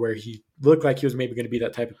Varland, where he looked like he was maybe going to be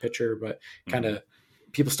that type of pitcher, but kind of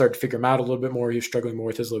people started to figure him out a little bit more. He was struggling more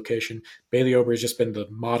with his location. Bailey Ober has just been the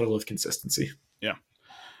model of consistency. Yeah.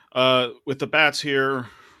 With the bats here,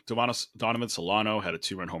 Donovan Solano had a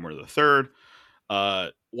 2-run homer in the third.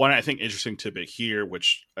 One, I think, interesting tidbit here,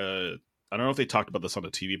 which I don't know if they talked about this on the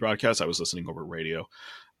TV broadcast. I was listening over radio.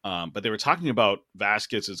 But they were talking about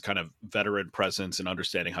Vasquez's kind of veteran presence and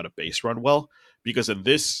understanding how to base run well. Because in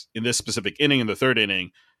this specific inning, in the third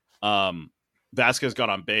inning, Vasquez got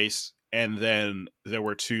on base, and then there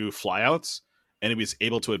were 2 flyouts, and he was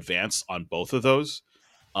able to advance on both of those.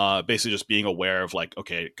 Basically just being aware of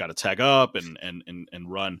okay, got to tag up and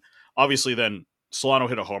run. Obviously then Solano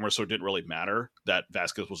hit a homer, so it didn't really matter that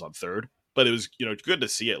Vasquez was on third, but it was, good to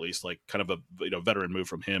see at least kind of a, veteran move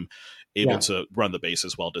from him, able to run the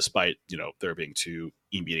bases well, despite, there being 2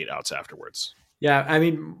 immediate outs afterwards. Yeah, I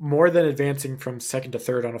mean, more than advancing from second to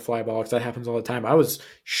third on a fly ball, because that happens all the time. I was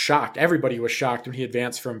shocked. Everybody was shocked when he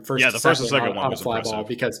advanced from first to second on a fly ball,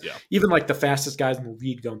 because even the fastest guys in the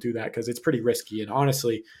league don't do that, because it's pretty risky. And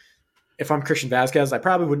honestly, if I'm Christian Vasquez, I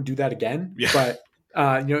probably wouldn't do that again. Yeah. But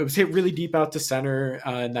It was hit really deep out to center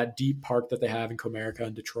in that deep park that they have in Comerica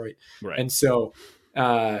in Detroit. Right. And so,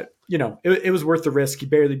 it was worth the risk. He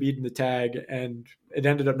barely beat in the tag, and it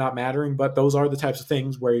ended up not mattering. But those are the types of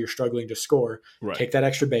things where you're struggling to score. Right. Take that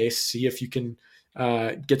extra base, see if you can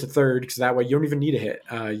get to third, because that way you don't even need a hit.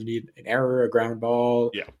 You need an error, a ground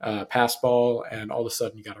ball, pass ball, and all of a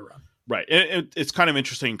sudden you got to run. Right. And it's kind of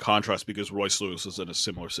interesting in contrast because Royce Lewis was in a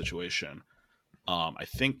similar situation. I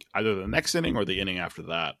think either the next inning or the inning after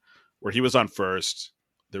that, where he was on first.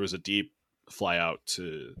 There was a deep fly out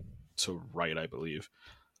to right, I believe.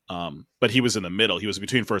 But he was in the middle. He was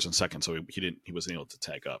between first and second, so he wasn't able to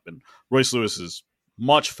tag up. And Royce Lewis is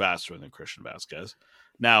much faster than Christian Vasquez.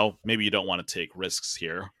 Now, maybe you don't want to take risks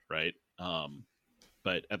here, right?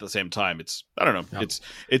 But at the same time, I don't know. Yeah.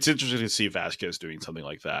 It's interesting to see Vasquez doing something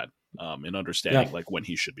like that. And understanding like when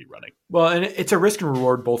he should be running. Well, and it's a risk and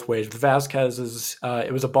reward both ways. With Vasquez's,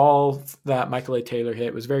 it was a ball that Michael A. Taylor hit.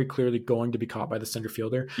 It was very clearly going to be caught by the center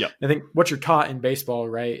fielder. Yep. I think what you're taught in baseball,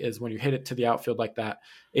 right, is when you hit it to the outfield like that,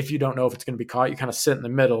 if you don't know if it's going to be caught, you kind of sit in the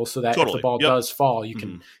middle so that if the ball does fall, you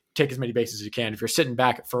can take as many bases as you can. If you're sitting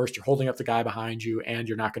back at first, you're holding up the guy behind you, and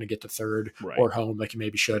you're not going to get to third or home like you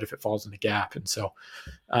maybe should if it falls in the gap. And so,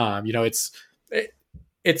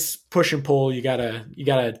 it's push and pull. You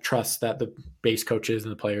gotta trust that the base coaches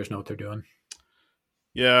and the players know what they're doing.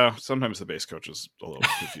 Yeah, sometimes the base coach is a little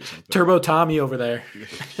confusing. Turbo Tommy over there.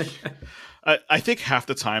 I think half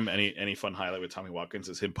the time any fun highlight with Tommy Watkins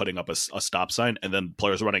is him putting up a stop sign and then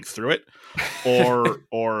players running through it,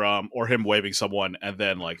 or him waving someone and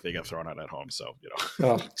then like they get thrown out at home. So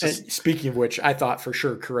and speaking of which, I thought for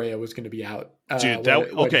sure Correa was going to be out. Dude,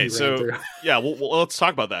 let's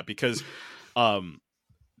talk about that because.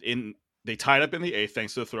 They tied up in the eighth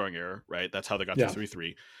thanks to the throwing error, right? That's how they got to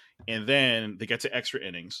 3-3. And then they get to extra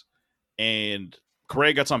innings, and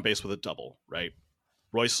Correa gets on base with a double, right?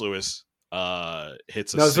 Royce Lewis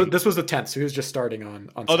hits this was the 10th, so he was just starting on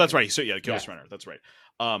Oh, that's right. So ghost runner. That's right.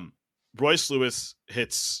 Royce Lewis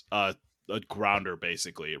hits a grounder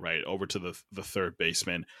basically, right, over to the third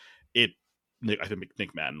baseman. I think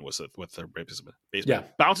Nick Madden was with their baseman.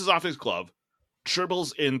 Bounces off his glove,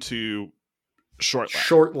 dribbles into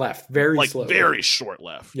short left, very slow, very short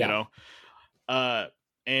left,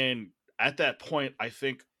 and at that point I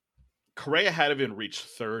think Correa hadn't even reached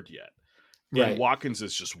third yet, and Watkins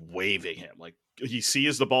is just waving him like he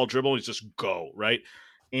sees the ball dribble, he's just go right.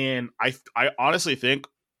 And I honestly think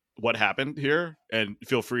what happened here, and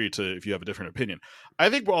feel free to if you have a different opinion, I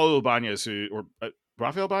think Raul Ibanez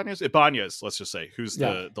Rafael Ibanez, let's just say, who's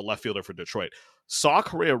the left fielder for Detroit, saw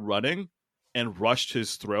Correa running and rushed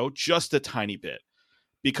his throw just a tiny bit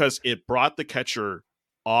because it brought the catcher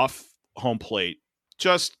off home plate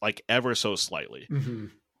just like ever so slightly. Mm-hmm.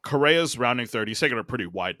 Correa's rounding third. He's taking a pretty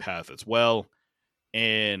wide path as well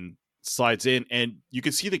and slides in. And you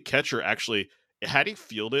can see the catcher actually, had he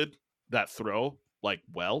fielded that throw I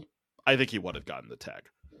think he would have gotten the tag.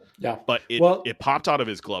 Yeah. But it popped out of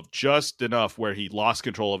his glove just enough where he lost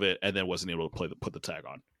control of it and then wasn't able to put the tag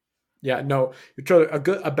on. Yeah, no,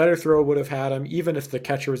 a better throw would have had him, even if the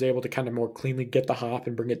catcher was able to kind of more cleanly get the hop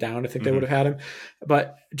and bring it down. I think they would have had him.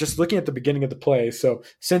 But just looking at the beginning of the play, so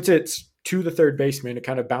since it's to the third baseman, it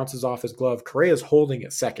kind of bounces off his glove. Correa's holding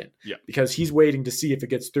it second because he's waiting to see if it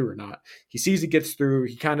gets through or not. He sees it gets through.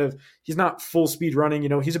 He's not full speed running.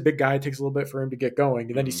 He's a big guy. It takes a little bit for him to get going.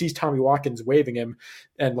 And then he sees Tommy Watkins waving him,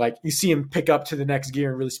 and you see him pick up to the next gear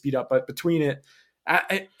and really speed up. But between it,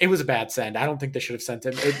 it was a bad send. I don't think they should have sent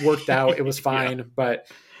him. It worked out. It was fine. But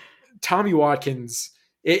Tommy Watkins,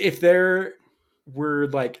 if there were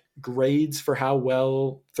grades for how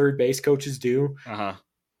well third base coaches do,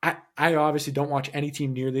 I obviously don't watch any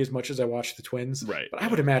team nearly as much as I watch the Twins. Right. But I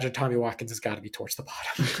would imagine Tommy Watkins has got to be towards the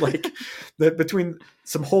bottom. Between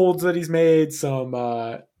some holds that he's made, some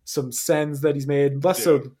sends that he's made, less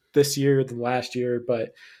so this year than last year,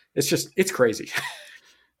 but it's crazy.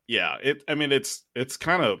 Yeah, it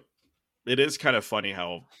is kind of funny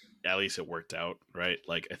how at least it worked out, right?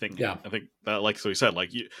 I think that, so we said,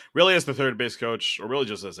 you really as the third base coach, or really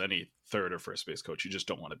just as any third or first base coach, you just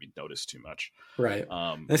don't want to be noticed too much, right?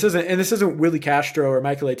 This isn't Willie Castro or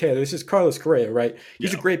Michael A. Taylor. This is Carlos Correa, right?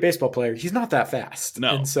 He's a great baseball player. He's not that fast,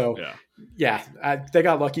 and so they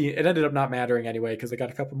got lucky. It ended up not mattering anyway because they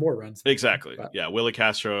got a couple more runs. Exactly. But Willie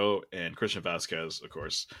Castro and Christian Vasquez, of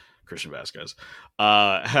course.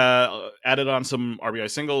 Added on some RBI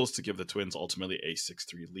singles to give the Twins ultimately a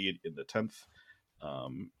 6-3 lead in the 10th.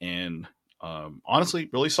 Honestly,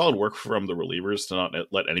 really solid work from the relievers to not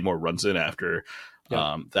let any more runs in after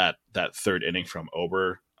that third inning from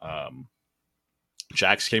Ober.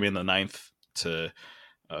 Jax came in the 9th to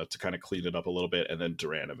to kind of clean it up a little bit. And then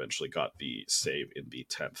Duran eventually got the save in the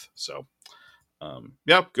 10th. So,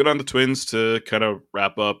 yeah, good on the Twins to kind of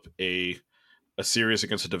wrap up a series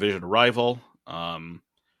against a division rival.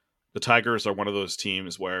 The Tigers are one of those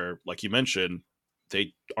teams where, like you mentioned,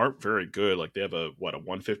 they aren't very good. Like they have a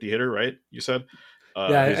 150 hitter, right? You said,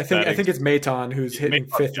 I think it's Maton who's hitting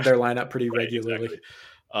fifth in their lineup pretty regularly.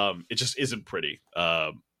 Exactly. It just isn't pretty.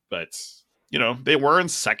 But they were in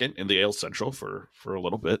second in the AL Central for a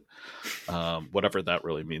little bit, whatever that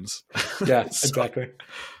really means. Yeah, exactly.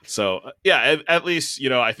 So yeah, at least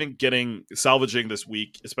I think salvaging this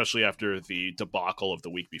week, especially after the debacle of the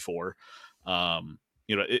week before.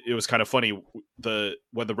 It was kind of funny.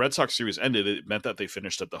 When the Red Sox series ended, it meant that they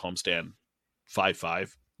finished at the homestand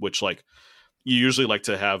 5-5, which like you usually like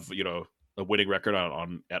to have a winning record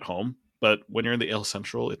on at home, but when you're in the AL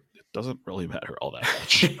Central, it doesn't really matter all that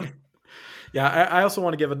much. Yeah, I also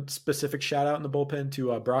want to give a specific shout out in the bullpen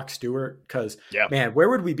to Brock Stewart because, man, where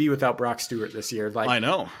would we be without Brock Stewart this year? Like, I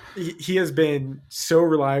know. He has been so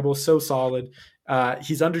reliable, so solid.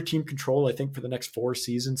 He's under team control, I think, for the next 4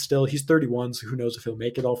 seasons still. He's 31, so who knows if he'll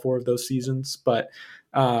make it all 4 of those seasons. But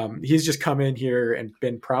he's just come in here and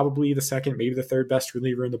been probably the second, maybe the third best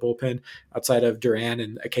reliever in the bullpen outside of Duran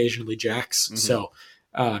and occasionally Jax. Mm-hmm. So,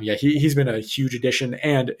 he's been a huge addition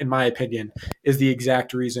and, in my opinion, is the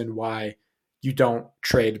exact reason why you don't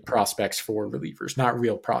trade prospects for relievers, not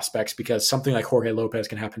real prospects, because something like Jorge Lopez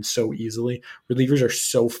can happen so easily. Relievers are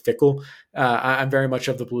so fickle. I'm very much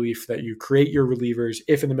of the belief that you create your relievers.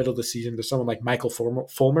 If in the middle of the season there's someone like Michael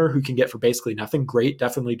Fulmer who can get for basically nothing, great,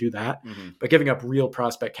 definitely do that. Mm-hmm. But giving up real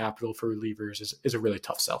prospect capital for relievers is a really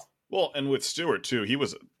tough sell. Well, and with Stewart too, he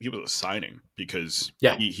was a signing because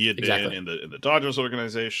he had exactly. been in the Dodgers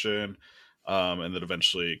organization. And then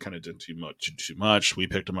eventually kind of did too much. We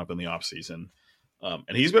picked him up in the offseason.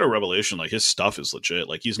 And he's been a revelation. Like his stuff is legit.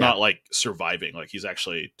 Like he's not like surviving. Like he's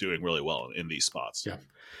actually doing really well in these spots. Yeah.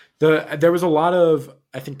 There was a lot of,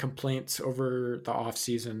 I think, complaints over the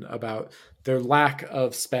offseason about their lack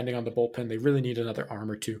of spending on the bullpen. They really need another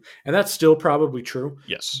arm or two. And that's still probably true.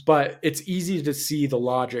 Yes. But it's easy to see the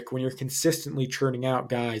logic when you're consistently churning out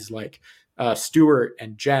guys like Stewart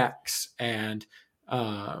and Jax and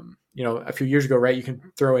a few years ago, right, you can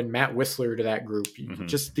throw in Matt Whistler to that group. Mm-hmm.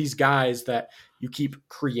 Just these guys that you keep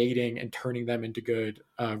creating and turning them into good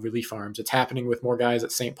relief arms. It's happening with more guys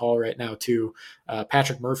at St. Paul right now, too.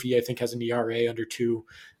 Patrick Murphy, I think, has an ERA under 2.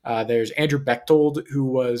 There's Andrew Bechtold, who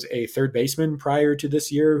was a third baseman prior to this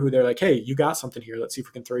year, who they're like, hey, you got something here. Let's see if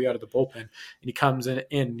we can throw you out of the bullpen. And he comes in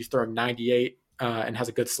and he's throwing 98. And has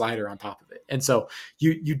a good slider on top of it. And so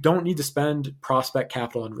you don't need to spend prospect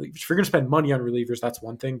capital on relievers. If you're going to spend money on relievers, that's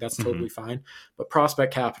one thing. That's totally fine. But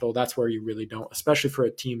prospect capital, that's where you really don't, especially for a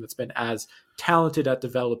team that's been as talented at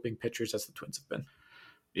developing pitchers as the Twins have been.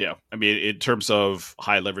 Yeah. I mean, in terms of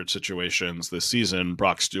high leverage situations this season,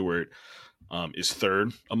 Brock Stewart is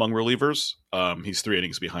third among relievers. He's 3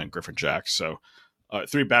 innings behind Griffin Jax. So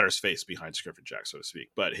 3 batters faced behind Griffin Jax, so to speak.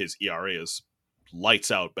 But his ERA is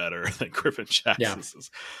lights out better than Griffin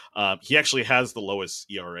Jackson's. Yeah. He actually has the lowest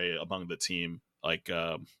ERA among the team, like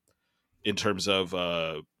in terms of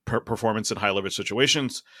performance in high leverage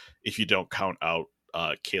situations, if you don't count out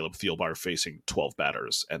Caleb Thielbar facing 12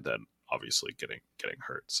 batters and then obviously getting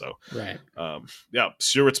hurt. So right.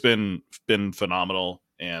 Stewart's been phenomenal,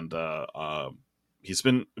 and he's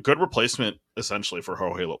been a good replacement essentially for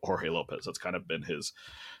Jorge Lopez. That's kind of been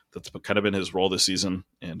his role this season,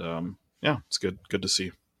 and it's good to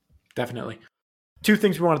see. Definitely. 2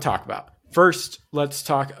 things we want to talk about. First, let's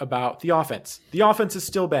talk about the offense. The offense is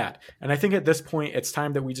still bad. And I think at this point, it's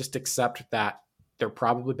time that we just accept that they're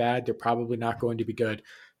probably bad. They're probably not going to be good.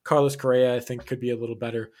 Carlos Correa, I think, could be a little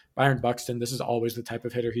better. Byron Buxton, this is always the type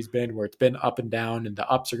of hitter he's been, where it's been up and down, and the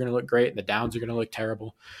ups are going to look great and the downs are going to look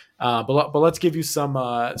terrible. But let's give you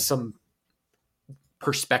some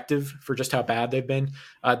perspective for just how bad they've been.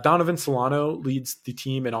 Donovan Solano leads the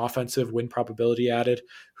team in offensive win probability added,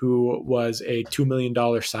 who was a $2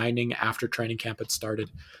 million signing after training camp had started.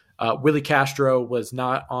 Willie Castro was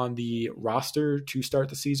not on the roster to start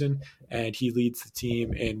the season, and he leads the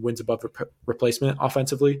team in wins above replacement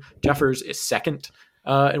offensively. Jeffers is second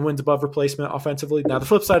and wins above replacement offensively. Now, the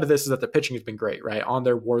flip side of this is that the pitching has been great, right? On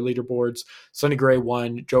their WAR leaderboards, Sonny Gray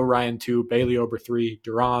 1, Joe Ryan 2, Bailey Ober 3,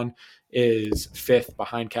 Duran is 5th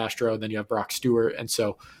behind Castro. Then you have Brock Stewart. And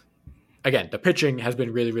so, again, the pitching has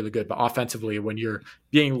been really, really good. But offensively, when you're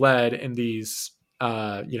being led in these,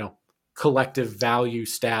 collective value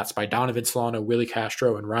stats by Donovan Solano, Willie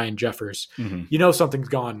Castro, and Ryan Jeffers, something's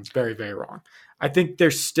gone very, very wrong. I think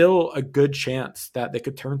there's still a good chance that they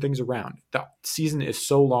could turn things around. The season is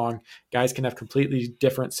so long. Guys can have completely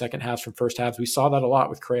different second halves from first halves. We saw that a lot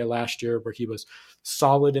with Correa last year, where he was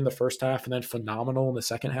solid in the first half and then phenomenal in the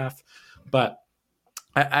second half. But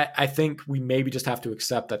I think we maybe just have to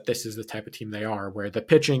accept that this is the type of team they are, where the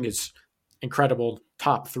pitching is incredible,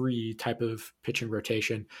 top 3 type of pitching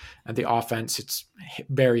rotation, and the offense, it's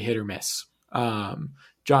very hit or miss. John,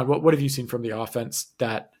 what have you seen from the offense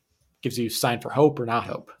that gives you sign for hope or not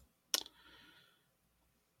hope?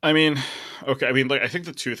 I mean, okay. I mean, like, I think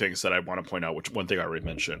the 2 things that I want to point out, which one thing I already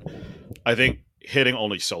mentioned, I think hitting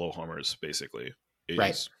only solo homers basically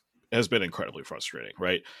has been incredibly frustrating,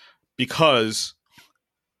 right? Because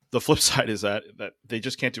the flip side is that they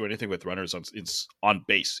just can't do anything with runners on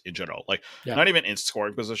base in general. Like, not even in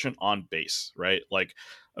scoring position, on base, right? Like,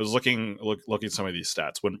 I was looking at some of these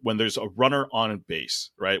stats. When there's a runner on base,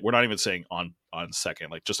 right? We're not even saying on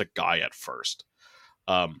second, like just a guy at first.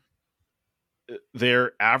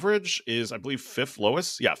 Their average is, I believe, 5th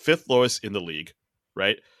lowest. Yeah, 5th lowest in the league,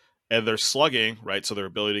 right? And their slugging, right? So their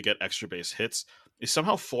ability to get extra base hits is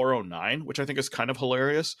somehow 409, which I think is kind of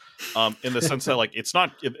hilarious, in the sense that, like, it's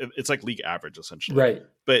not, it's like league average essentially, right?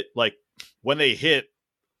 But like when they hit,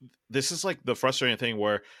 this is like the frustrating thing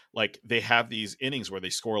where, like, they have these innings where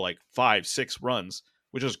they score like 5-6 runs,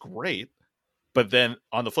 which is great, but then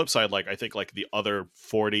on the flip side, like, I think like the other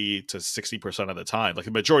 40 to 60% of the time, like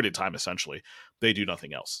the majority of the time, essentially, they do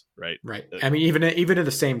nothing else, right? Right. I mean, even in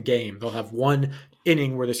the same game, they'll have one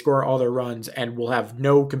inning where they score all their runs and will have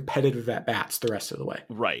no competitive at bats the rest of the way.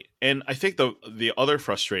 Right. And I think the other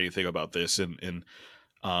frustrating thing about this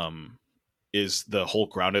is the whole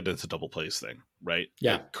grounded into double plays thing, right?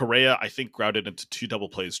 Yeah. Like, Correa, I think, grounded into 2 double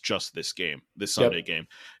plays just this Sunday game.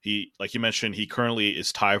 He, like you mentioned, he currently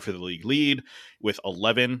is tied for the league lead with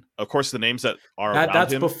 11. Of course, the names that are around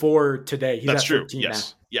that's him. That's before today. That's true.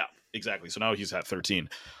 Yes. Now. Yeah, exactly. So now he's at 13.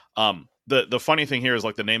 The funny thing here is,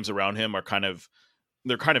 like, the names around him are kind of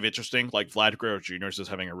interesting. Like, Vlad Guerrero Jr. is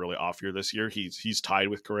having a really off year this year. He's tied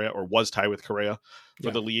with Correa, or was tied with Correa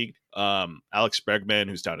for the league. Alex Bregman,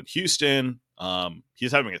 who's down in Houston,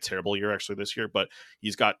 he's having a terrible year actually this year, but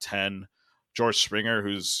he's got 10. George Springer,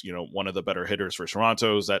 who's, you know, one of the better hitters for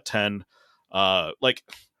Toronto, is at 10. Like,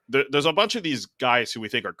 there's a bunch of these guys who we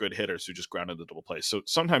think are good hitters who just grounded the double play. So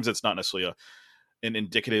sometimes it's not necessarily an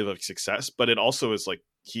indicative of success, but it also is like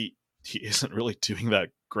he isn't really doing that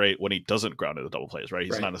great when he doesn't ground into the double plays, right?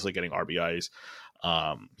 He's not necessarily getting RBIs.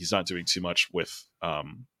 He's not doing too much with,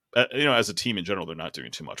 as a team in general, they're not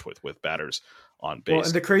doing too much with batters on base. Well,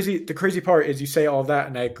 and the crazy part is, you say all that,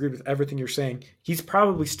 and I agree with everything you're saying. He's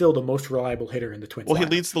probably still the most reliable hitter in the Twins. Well, he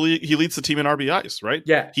leads the league. He leads the team in RBIs, right?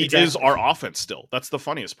 Yeah, he is our offense still. That's the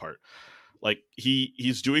funniest part. Like,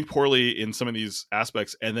 he's doing poorly in some of these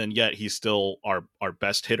aspects, and then yet he's still our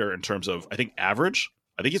best hitter in terms of, I think, average.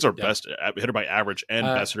 I think he's our best hitter by average and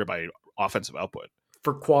best hitter by offensive output.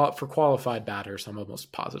 For qualified batters, I'm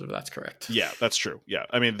almost positive that's correct. Yeah, that's true. Yeah,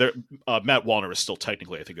 I mean, Matt Wallner is still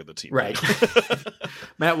technically, I think, of the team. Right.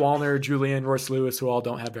 Matt Wallner, Julian, Royce Lewis, who all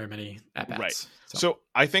don't have very many at bats. Right. So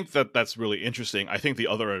I think that's really interesting. I think the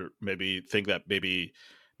other thing that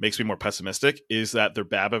makes me more pessimistic is that their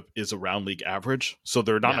BABIP is around league average, so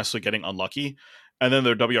they're not necessarily getting unlucky. And then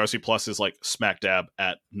their WRC plus is like smack dab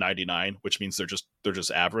at 99, which means they're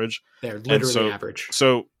just average. They're literally average.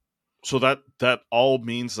 So that all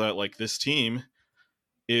means that, like, this team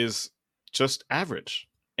is just average.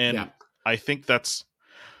 And I think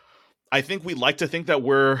we like to think that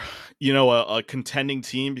we're, a contending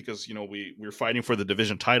team because, we're fighting for the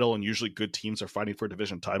division title, and usually good teams are fighting for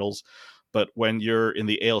division titles. But when you're in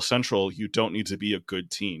the AL Central, you don't need to be a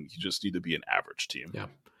good team. You just need to be an average team. Yeah.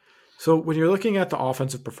 So when you're looking at the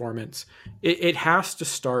offensive performance, it has to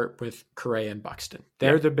start with Correa and Buxton.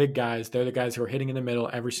 They're the big guys. They're the guys who are hitting in the middle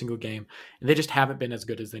every single game, and they just haven't been as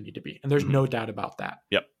good as they need to be. And there's no doubt about that.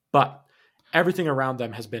 Yep. But everything around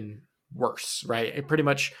them has been worse, right? Pretty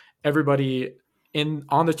much everybody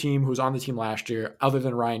on the team who was on the team last year, other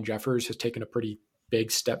than Ryan Jeffers, has taken a pretty big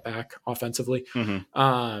step back offensively.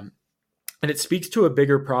 And it speaks to a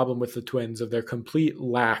bigger problem with the Twins of their complete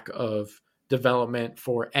lack of development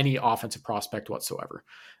for any offensive prospect whatsoever.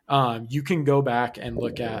 You can go back and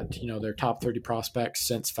look at, their top 30 prospects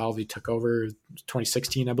since Falvey took over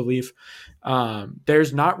 2016, I believe.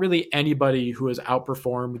 There's not really anybody who has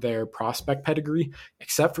outperformed their prospect pedigree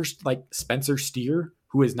except for like Spencer Steer,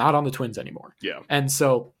 who is not on the Twins anymore. Yeah. And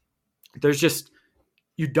so there's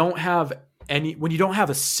when you don't have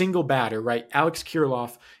a single batter, right? Alex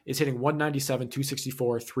Kirilloff is hitting 197,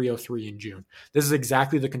 264, 303 in June. This is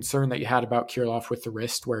exactly the concern that you had about Kirilloff with the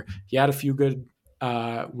wrist, where he had a few good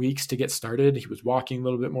weeks to get started. He was walking a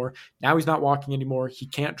little bit more. Now he's not walking anymore. He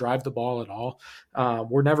can't drive the ball at all.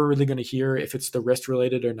 We're never really going to hear if it's the wrist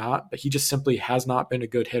related or not, but he just simply has not been a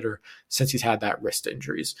good hitter since he's had that wrist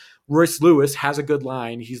injuries. Royce Lewis has a good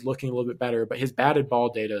line. He's looking a little bit better, but his batted ball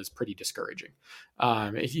data is pretty discouraging.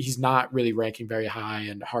 He's not really ranking very high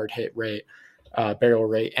in hard hit rate, barrel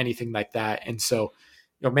rate, anything like that. And so,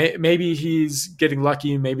 maybe he's getting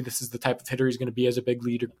lucky. Maybe this is the type of hitter he's going to be as a big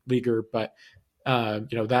leaguer, but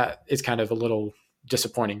that is kind of a little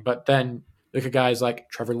disappointing. But then look at guys like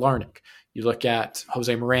Trevor Larnach. You look at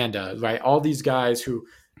Jose Miranda, right? All these guys who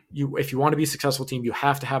if you want to be a successful team, you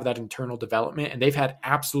have to have that internal development, and they've had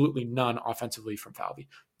absolutely none offensively from Falvey.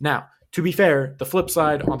 Now, to be fair, the flip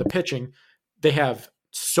side on the pitching, they have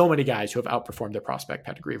so many guys who have outperformed their prospect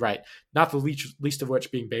pedigree, right? Not the least of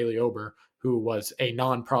which being Bailey Ober, who was a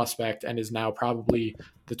non-prospect and is now probably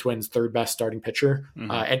the Twins' third best starting pitcher,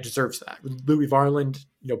 and deserves that. Louis Varland,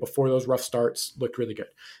 before those rough starts, looked really good.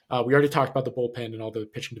 We already talked about the bullpen and all the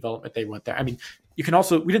pitching development they went there. I mean, we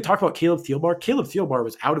didn't talk about Caleb Thielbar. Caleb Thielbar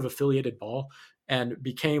was out of affiliated ball and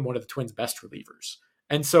became one of the Twins' best relievers.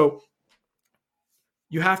 And so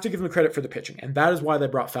you have to give them credit for the pitching. And that is why they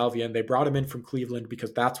brought Falvey in. They brought him in from Cleveland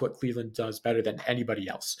because that's what Cleveland does better than anybody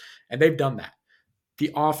else. And they've done that.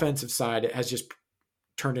 The offensive side has just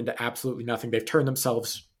turned into absolutely nothing. They've turned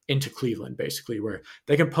themselves into Cleveland, basically, where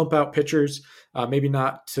they can pump out pitchers, maybe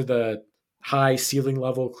not to the high ceiling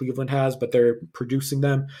level Cleveland has, but they're producing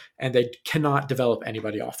them, and they cannot develop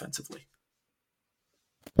anybody offensively.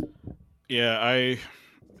 Yeah,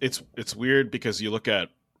 it's weird because you look at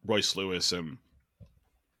Royce Lewis and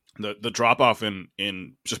the drop off in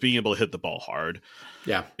just being able to hit the ball hard,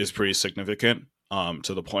 is pretty significant.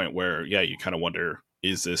 To the point where, you kind of wonder,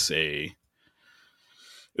 is this a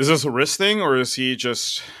risk thing, or is he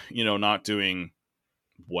just, not doing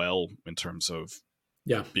well in terms of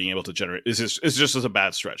being able to generate? It's just as a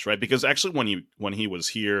bad stretch, right? Because actually, when he was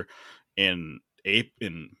here in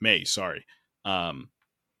May, he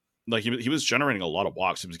was generating a lot of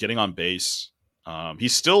walks. He was getting on base.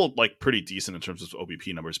 He's still pretty decent in terms of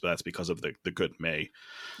OBP numbers, but that's because of the good May.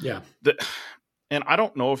 Yeah. And I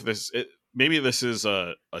don't know if maybe this is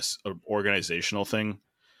a organizational thing,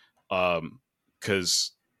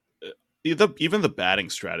 because even the batting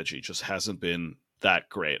strategy just hasn't been that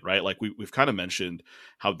great, right? Like we've kind of mentioned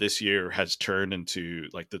how this year has turned into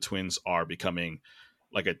the Twins are becoming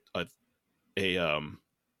like a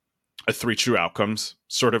three true outcomes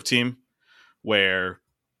sort of team, where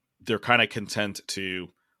they're kind of content to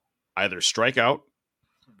either strike out,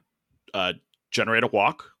 generate a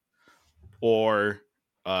walk, or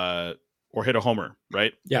hit a homer,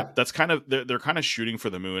 right? Yeah. That's kind of, they're kind of shooting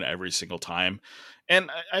for the moon every single time. And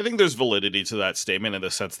I think there's validity to that statement in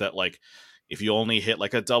the sense that if you only hit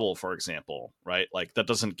a double, for example, right? That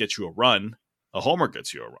doesn't get you a run. A homer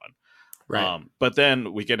gets you a run. Right. But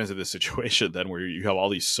then we get into this situation then where you have all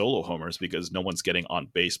these solo homers because no one's getting on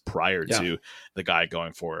base prior to the guy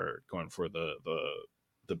going for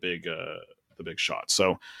the big shot.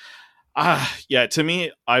 So to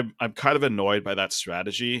me, I'm kind of annoyed by that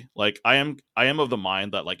strategy. I am of the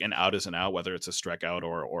mind that an out is an out, whether it's a strikeout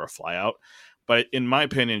or a fly out. But in my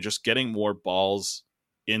opinion, just getting more balls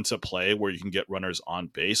into play where you can get runners on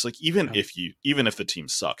base, even if the team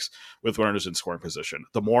sucks with runners in scoring position,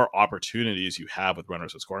 the more opportunities you have with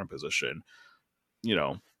runners in scoring position,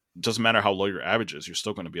 doesn't matter how low your average is, you're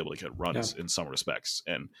still going to be able to get runs in some respects.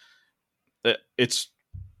 And it's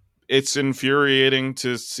infuriating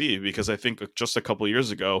to see, because I think just a couple of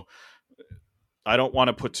years ago, I don't want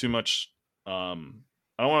to put too much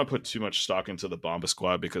stock into the Bomba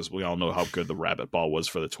squad, because we all know how good the rabbit ball was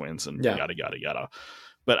for the Twins and yada, yada, yada.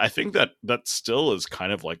 But I think that still is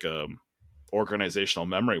kind of like a organizational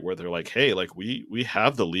memory where they're hey, we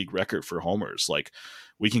have the league record for homers.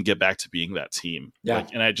 We can get back to being that team. Yeah.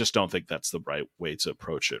 And I just don't think that's the right way to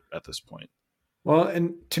approach it at this point. Well,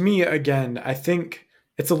 and to me, again, I think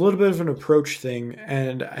it's a little bit of an approach thing.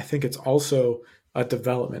 And I think it's also a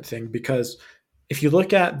development thing, because if you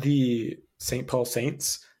look at the St. Paul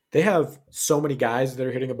Saints, they have so many guys that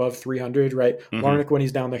are hitting above 300, right? Mm-hmm. Larnach, when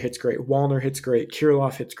he's down there, hits great. Wallner hits great.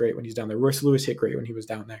 Kirilloff hits great when he's down there. Royce Lewis hit great when he was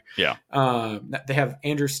down there. Yeah. They have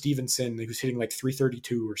Andrew Stevenson, who's hitting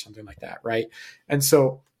 332 or something like that, right? And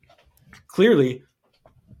so clearly,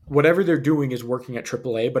 whatever they're doing is working at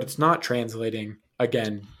AAA, but it's not translating,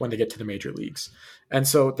 again, when they get to the major leagues. And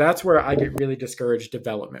so that's where I get really discouraged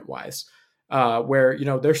development-wise. Where,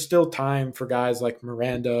 there's still time for guys like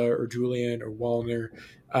Miranda or Julian or Wallner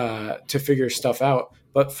to figure stuff out.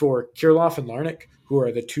 But for Kirilloff and Larnach, who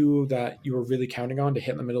are the two that you were really counting on to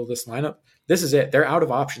hit in the middle of this lineup, this is it. They're out of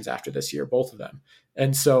options after this year, both of them.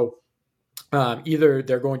 And so either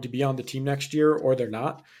they're going to be on the team next year or they're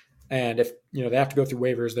not. And if they have to go through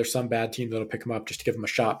waivers, there's some bad team that'll pick them up just to give them a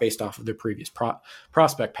shot based off of their previous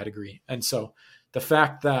prospect pedigree. And so the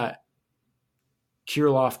fact that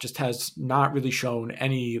Kirilloff just has not really shown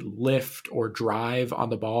any lift or drive on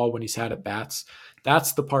the ball when he's had at bats,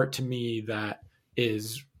 that's the part to me that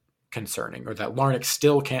is concerning, or that Larnach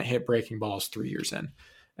still can't hit breaking balls 3 years in.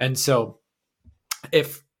 And so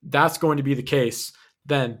if that's going to be the case,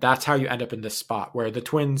 then that's how you end up in this spot where the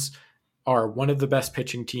Twins are one of the best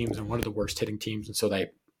pitching teams and one of the worst hitting teams. And so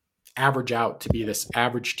they average out to be this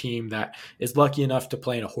average team that is lucky enough to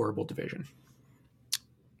play in a horrible division.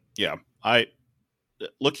 Yeah.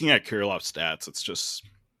 Looking at Kirilloff's stats, it's just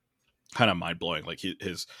kind of mind blowing. Like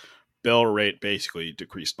his barrel rate basically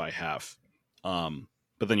decreased by half.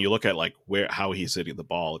 But then you look at like how he's hitting the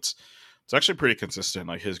ball. It's actually pretty consistent.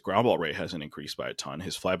 Like his ground ball rate hasn't increased by a ton.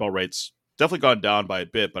 His fly ball rate's definitely gone down by a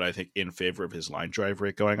bit, but I think in favor of his line drive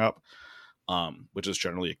rate going up, which is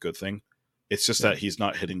generally a good thing. It's just that he's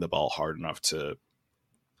not hitting the ball hard enough to,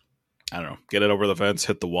 I don't know, get it over the fence,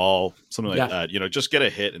 hit the wall, something like that. Just get a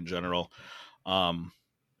hit in general.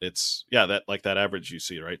 It's that average you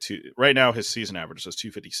see, right? Right now his season average is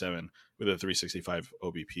 257 with a 365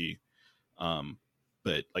 OBP.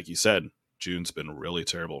 But like you said, June's been really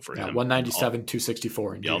terrible for him. 197,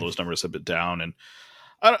 264. All those numbers have been down. And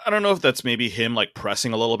I don't know if that's maybe him like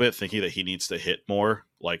pressing a little bit, thinking that he needs to hit more,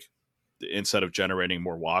 like instead of generating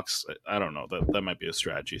more walks. I don't know. That might be a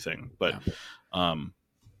strategy thing. But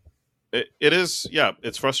it is,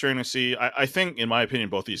 it's frustrating to see. I think, in my opinion,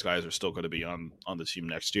 both these guys are still going to be on the team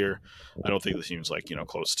next year. I don't think the team's like,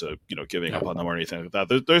 close to, giving up on them or anything like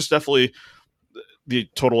that. There's definitely the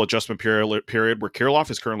total adjustment period where Kirilloff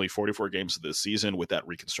is currently 44 games of this season with that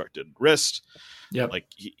reconstructed wrist. Yeah, like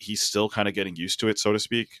he's still kind of getting used to it, so to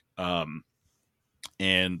speak.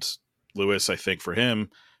 And Lewis, I think for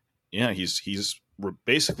him, he's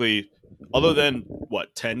basically, other than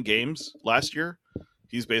 10 games last year,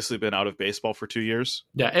 he's basically been out of baseball for 2 years.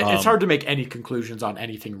 Yeah, it's hard to make any conclusions on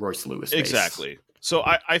anything Royce Lewis based. Exactly. So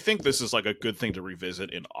I think this is like a good thing to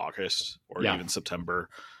revisit in August or even September,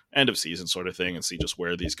 end of season sort of thing, and see just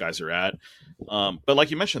where these guys are at. But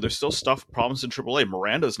like you mentioned, there's still problems in AAA.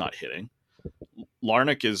 Miranda's not hitting.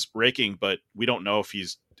 Larnach is raking, but we don't know if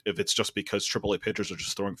it's just because AAA pitchers are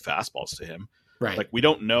just throwing fastballs to him. Right. Like we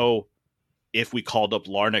don't know if we called up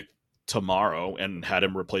Larnach tomorrow and had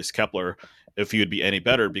him replace Kepler, if he would be any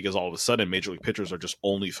better, because all of a sudden major league pitchers are just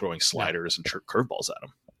only throwing sliders and curveballs at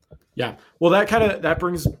him. Yeah. Well, that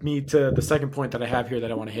brings me to the second point that I have here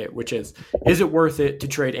that I want to hit, which is it worth it to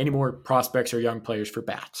trade any more prospects or young players for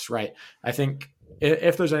bats, right? I think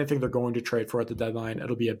if there's anything they're going to trade for at the deadline,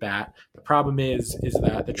 it'll be a bat. The problem is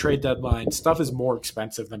that the trade deadline stuff is more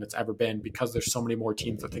expensive than it's ever been because there's so many more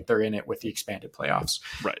teams that think they're in it with the expanded playoffs.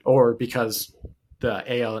 Right. Or because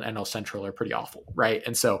the AL and NL Central are pretty awful, right?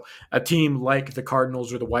 And so a team like the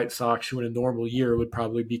Cardinals or the White Sox, who in a normal year would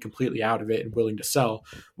probably be completely out of it and willing to sell,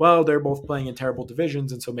 well, they're both playing in terrible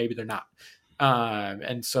divisions, and so maybe they're not.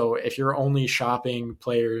 And so if you're only shopping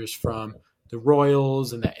players from the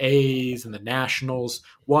Royals and the A's and the Nationals,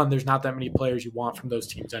 one, there's not that many players you want from those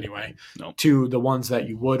teams anyway. No. Two, the ones that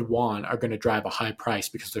you would want are going to drive a high price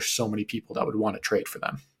because there's so many people that would want to trade for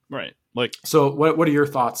them. Right. So what are your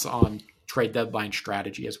thoughts on trade deadline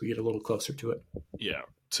strategy as we get a little closer to it? Yeah.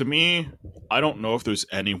 To me, I don't know if there's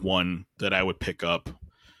anyone that I would pick up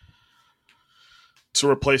to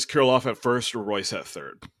replace Kirilloff at first or Royce at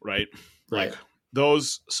third, right? Right. Like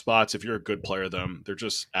those spots, if you're a good player, they're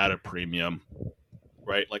just at a premium,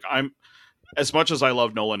 right? Like as much as I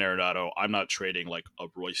love Nolan Arenado, I'm not trading like a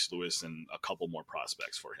Royce Lewis and a couple more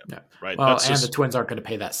prospects for him, right? Well, the Twins aren't going to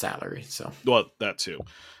pay that salary, so. Well, that too.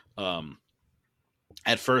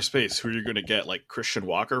 At first base, who are you going to get? Like Christian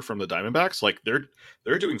Walker from the Diamondbacks? Like they're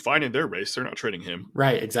doing fine in their race. They're not trading him.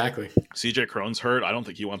 Right, exactly. CJ Cron's hurt. I don't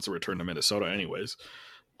think he wants to return to Minnesota anyways.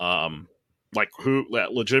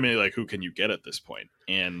 Legitimately, who can you get at this point?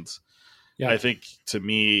 And I think, to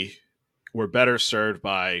me, we're better served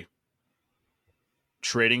by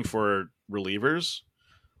trading for relievers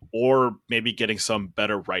or maybe getting some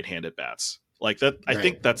better right-handed bats. Like that, I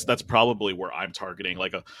think that's probably where I'm targeting,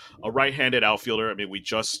 like a right-handed outfielder. I mean, we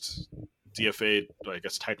just DFA'd, I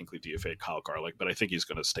guess technically DFA'd Kyle Garlick, but I think he's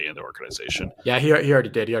going to stay in the organization. Yeah, he already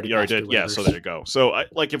did. He already did. Yeah, so there you go. So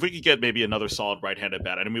if we could get maybe another solid right-handed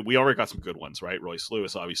bat, I mean, we already got some good ones, right? Royce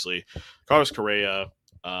Lewis, obviously, Carlos Correa,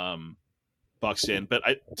 Buxton. But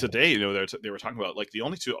today, they were talking about like the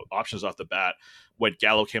only two options off the bat when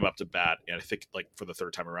Gallo came up to bat, and I think like for the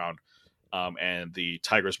third time around, and the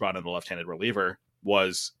Tigers brought in the left-handed reliever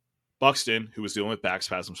was Buxton, who was dealing with back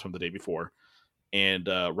spasms from the day before, and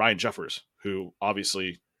Ryan Jeffers, who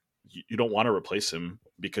obviously you don't want to replace him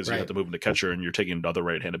because you have to move him to catcher and you're taking another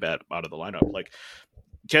right-handed bat out of the lineup. Like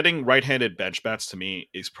getting right-handed bench bats to me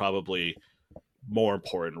is probably more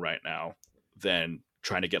important right now than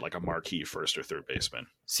trying to get like a marquee first or third baseman.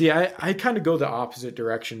 See, I kind of go the opposite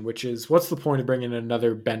direction, which is what's the point of bringing in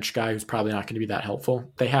another bench guy who's probably not going to be that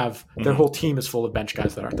helpful? They have their whole team is full of bench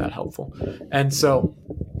guys that aren't that helpful. And so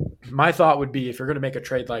my thought would be if you're going to make a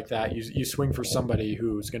trade like that, you swing for somebody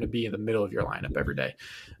who's going to be in the middle of your lineup every day.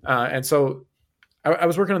 And so I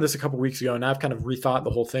was working on this a couple weeks ago, and I've kind of rethought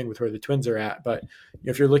the whole thing with where the Twins are at. But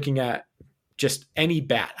if you're looking at just any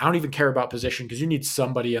bat, I don't even care about position because you need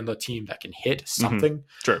somebody on the team that can hit something.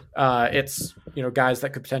 Sure. It's, guys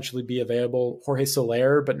that could potentially be available. Jorge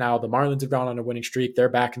Soler, but now the Marlins have gone on a winning streak. They're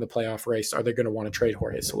back in the playoff race. Are they going to want to trade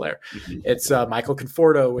Jorge Soler? It's Michael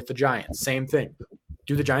Conforto with the Giants. Same thing.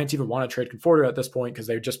 Do the Giants even want to trade Conforto at this point because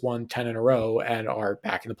they've just won 10 in a row and are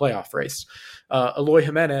back in the playoff race? Eloy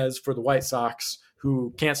Jimenez for the White Sox,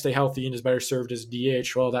 who can't stay healthy and is better served as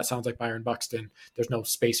DH. Well, that sounds like Byron Buxton. There's no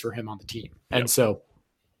space for him on the team. And so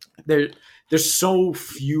there's so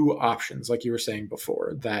few options, like you were saying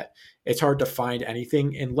before, that it's hard to find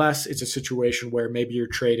anything unless it's a situation where maybe you're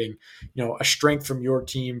trading, a strength from your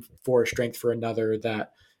team for a strength for another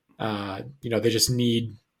that, they just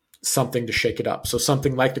need something to shake it up. So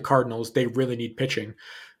something like the Cardinals, they really need pitching.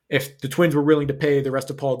 If the Twins were willing to pay the rest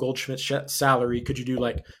of Paul Goldschmidt's salary, could you do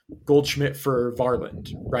like Goldschmidt for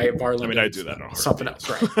Varland, right? Varland. I mean, I'd do that on something else,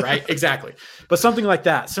 right? Exactly. But something like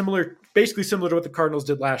that, basically similar to what the Cardinals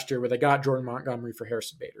did last year, where they got Jordan Montgomery for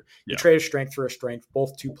Harrison Bader. You trade a strength for a strength,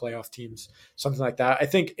 both two playoff teams, something like that. I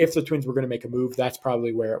think if the Twins were going to make a move, that's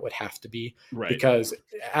probably where it would have to be. Right. Because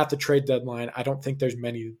at the trade deadline, I don't think there's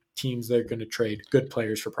many teams that are going to trade good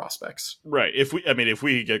players for prospects. Right. If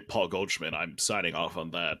we get Paul Goldschmidt, I'm signing off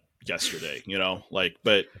on that yesterday,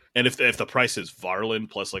 and if the price is Varland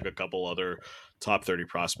plus like a couple other top 30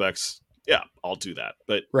 prospects, yeah, I'll do that.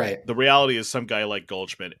 But the reality is some guy like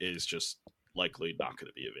Goldschmidt is just likely not going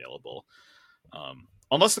to be available.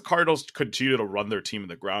 Unless the Cardinals continue to run their team in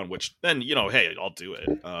the ground, which then, hey, I'll do it.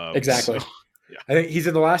 Exactly. So, yeah. I think he's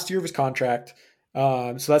in the last year of his contract.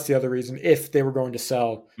 So that's the other reason. If they were going to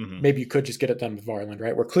sell, maybe you could just get it done with Varland,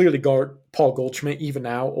 right? Where clearly Paul Goldschmidt, even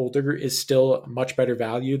now older, is still a much better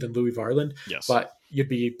value than Louis Varland. Yes. But you'd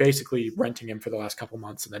be basically renting him for the last couple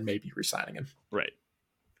months and then maybe re-signing him. Right.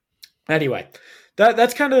 Anyway,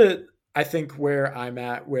 that's kind of, I think, where I'm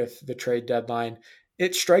at with the trade deadline.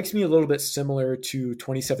 It strikes me a little bit similar to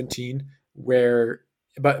 2017,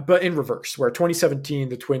 but in reverse, where 2017,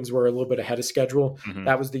 the Twins were a little bit ahead of schedule.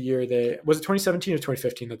 That was the year was it 2017 or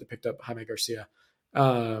 2015 that they picked up Jaime Garcia?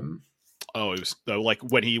 It was like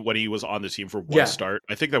when he was on the team for one start.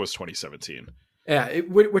 I think that was 2017. Yeah,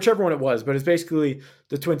 whichever one it was, but it's basically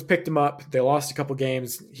the Twins picked him up. They lost a couple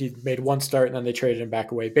games. He made one start and then they traded him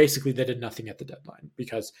back away. Basically, they did nothing at the deadline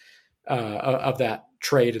because of that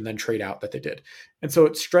trade and then trade out that they did. And so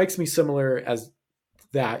it strikes me similar as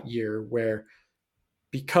that year where,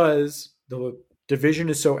 because the division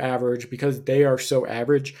is so average, because they are so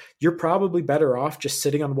average, you're probably better off just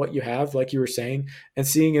sitting on what you have, like you were saying, and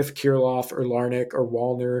seeing if Kirilloff or Larnach or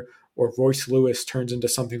Wallner or Royce Lewis turns into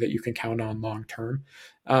something that you can count on long term.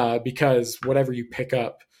 Because whatever you pick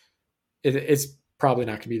up, it's probably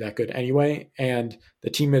not going to be that good anyway. And the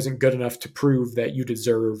team isn't good enough to prove that you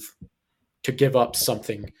deserve to give up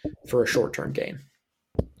something for a short-term gain.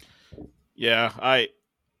 Yeah, I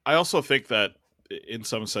also think that in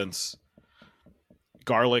some sense,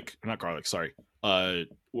 we're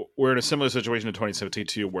in a similar situation in 2017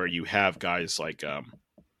 too, where you have guys like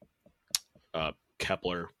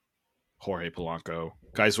Kepler, Jorge Polanco,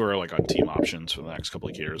 guys who are like on team options for the next couple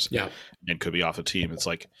of years, and could be off the team. It's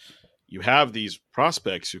like you have these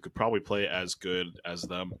prospects who could probably play as good as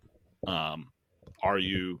them.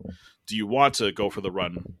 Do you want to go for the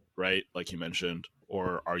run, right, like you mentioned,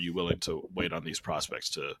 or are you willing to wait on these prospects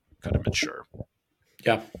to kind of mature?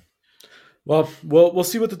 Yeah. Well, we'll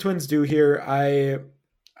see what the Twins do here.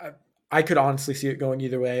 I could honestly see it going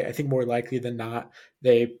either way. I think more likely than not,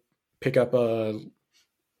 they pick up a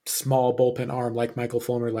small bullpen arm like Michael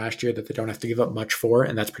Fulmer last year that they don't have to give up much for,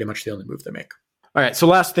 and that's pretty much the only move they make. All right, so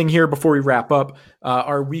last thing here before we wrap up,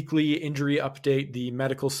 our weekly injury update, the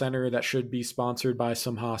medical center that should be sponsored by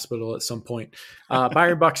some hospital at some point.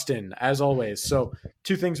 Byron Buxton, as always. So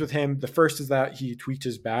 2 things with him. The first is that he tweaked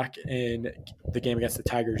his back in the game against the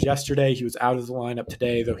Tigers yesterday. He was out of the lineup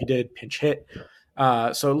today, though he did pinch hit.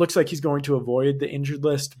 So it looks like he's going to avoid the injured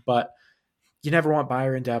list, but you never want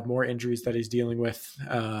Byron to have more injuries that he's dealing with.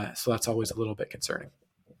 So that's always a little bit concerning.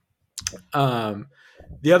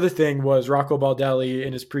 The other thing was Rocco Baldelli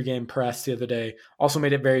in his pregame press the other day also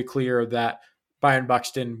made it very clear that Byron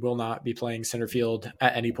Buxton will not be playing center field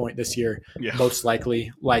at any point this year, most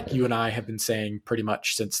likely, like you and I have been saying pretty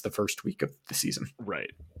much since the first week of the season. Right.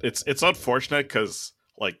 It's unfortunate because,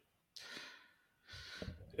 like,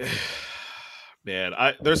 man,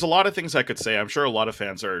 there's a lot of things I could say. I'm sure a lot of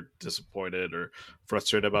fans are disappointed or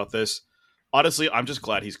frustrated about this. Honestly, I'm just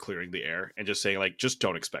glad he's clearing the air and just saying, like, just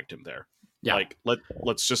don't expect him there. Yeah. Like,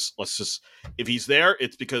 let's just if he's there,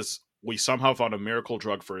 it's because we somehow found a miracle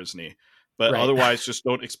drug for his knee. But otherwise, just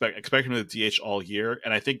don't expect him to DH all year.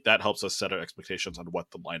 And I think that helps us set our expectations on what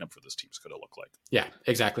the lineup for this team is going to look like. Yeah,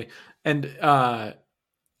 exactly. And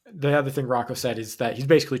the other thing Rocco said is that he's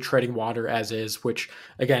basically treading water as is, which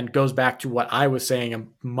again goes back to what I was saying a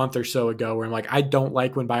month or so ago, where I'm like, I don't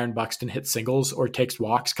like when Byron Buxton hits singles or takes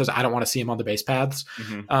walks because I don't want to see him on the base paths.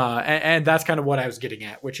 Mm-hmm. And that's kind of what I was getting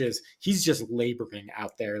at, which is he's just laboring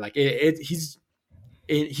out there. Like he's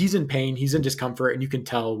in pain, he's in discomfort, and you can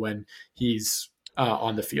tell when he's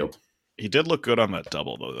on the field. He did look good on that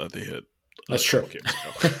double though that they hit. That's true.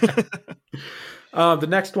 The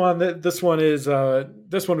next one, this one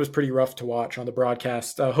was pretty rough to watch on the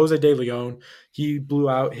broadcast. Jose De Leon, he blew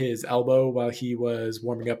out his elbow while he was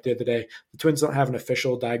warming up the other day. The Twins don't have an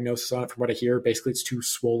official diagnosis on it from what I hear. Basically, it's too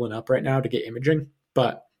swollen up right now to get imaging.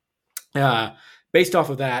 But based off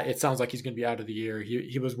of that, it sounds like he's going to be out of the year.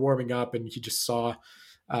 He was warming up and he just saw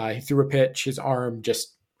he threw a pitch, his arm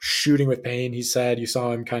just shooting with pain. He said you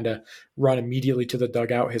saw him kind of run immediately to the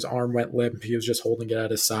dugout. His arm went limp. He was just holding it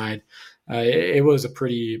at his side. It was a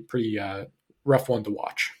pretty rough one to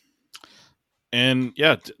watch. And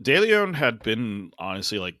yeah, De Leon had been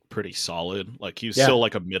honestly like pretty solid. Like he was still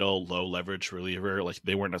like a middle low leverage reliever. Like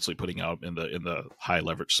they weren't necessarily putting out in the high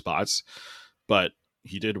leverage spots, but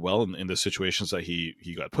he did well in the situations that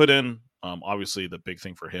he got put in. Obviously the big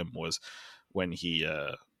thing for him was when he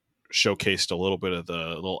showcased a little bit of the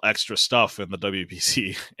little extra stuff in the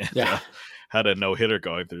WBC and had a no-hitter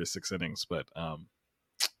going through 6 innings. But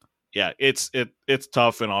yeah, it's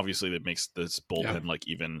tough, and obviously it makes this bullpen like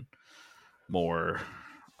even more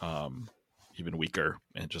even weaker,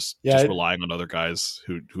 and just relying on other guys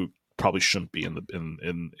who probably shouldn't be in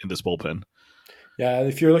this bullpen. Yeah,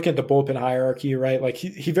 if you're looking at the bullpen hierarchy, right, like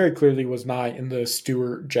he very clearly was not in the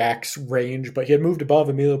Stewart Jacks range, but he had moved above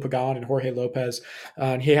Emilio Pagan and Jorge Lopez,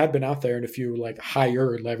 and he had been out there in a few like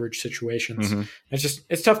higher leverage situations. Mm-hmm.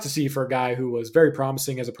 It's tough to see for a guy who was very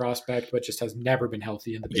promising as a prospect, but just has never been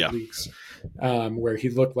healthy in the big leagues, where he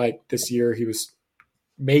looked like this year he was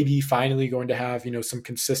maybe finally going to have, some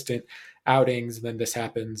consistent outings, and then this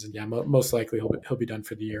happens, and most likely he'll be done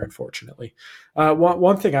for the year, unfortunately.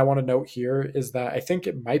 One thing I want to note here is that I think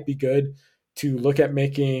it might be good to look at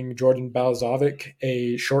making Jordan Balazovic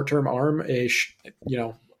a short-term arm,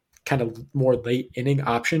 kind of more late inning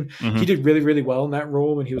option. Mm-hmm. He did really, really well in that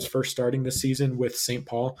role when he was first starting this season with St.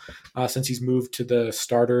 Paul. Since he's moved to the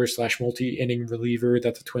starter / multi-inning reliever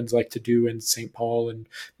that the Twins like to do in St. Paul and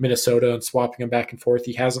Minnesota and swapping him back and forth,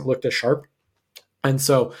 he hasn't looked as sharp. And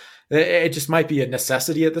so it just might be a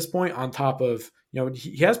necessity at this point, on top of,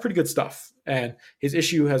 he has pretty good stuff. And his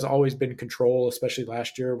issue has always been control, especially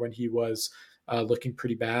last year when he was looking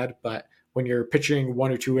pretty bad. But when you're pitching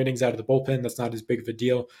 1 or 2 innings out of the bullpen, that's not as big of a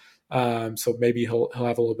deal. So maybe he'll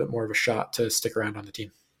have a little bit more of a shot to stick around on the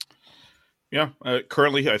team. Yeah.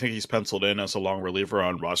 Currently, I think he's penciled in as a long reliever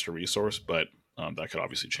on roster resource, but that could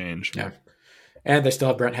obviously change. Yeah. And they still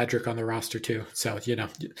have Brent Hedrick on the roster too. So, do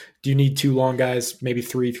you need 2 long guys, maybe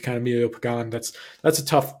 3 if you kind of Emilio Pagan? That's a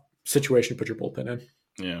tough situation to put your bullpen in.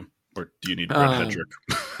 Yeah. Or do you need Brent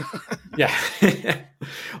Hedrick? Yeah.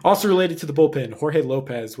 Also related to the bullpen, Jorge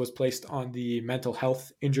Lopez was placed on the mental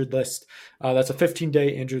health injured list. That's a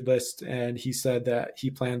 15-day injured list, and he said that he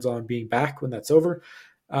plans on being back when that's over.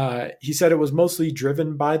 He said it was mostly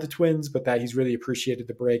driven by the Twins, but that he's really appreciated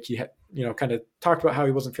the break. He had, kind of talked about how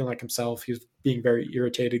he wasn't feeling like himself. He was being very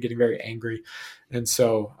irritated, getting very angry. And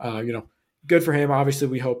so, good for him. Obviously,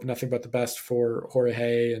 we hope nothing but the best for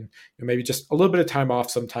Jorge, and maybe just a little bit of time off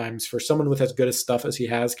sometimes for someone with as good a stuff as he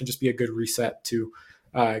has can just be a good reset to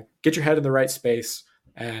get your head in the right space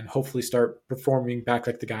and hopefully start performing back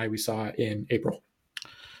like the guy we saw in April.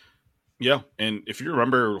 Yeah, and if you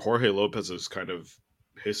remember Jorge Lopez's kind of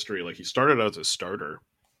history, like he started out as a starter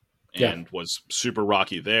and was super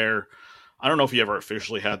rocky there. I don't know if he ever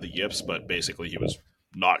officially had the yips, but basically he was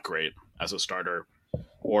not great as a starter.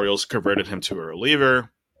 Orioles converted him to a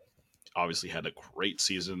reliever. Obviously had a great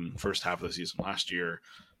season, first half of the season last year.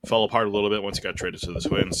 Fell apart a little bit once he got traded to the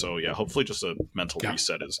Twins. So yeah, hopefully just a mental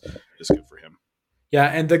reset is good for him. Yeah,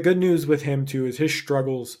 and the good news with him too is his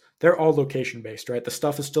struggles, they're all location based, right? The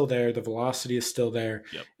stuff is still there, the velocity is still there.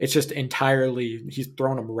 Yep. It's just entirely, he's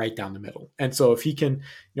throwing them right down the middle. And so if he can,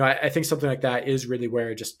 I think something like that is really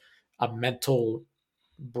where just a mental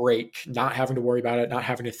break, not having to worry about it, not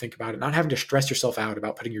having to think about it, not having to stress yourself out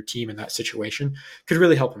about putting your team in that situation could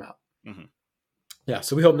really help him out. Mm-hmm. Yeah,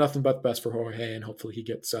 so we hope nothing but the best for Jorge, and hopefully he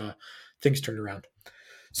gets things turned around.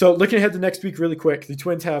 So looking ahead to next week really quick, the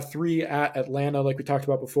Twins have 3 at Atlanta, like we talked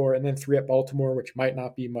about before, and then 3 at Baltimore, which might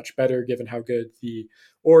not be much better given how good the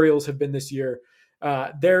Orioles have been this year.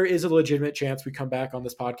 There is a legitimate chance we come back on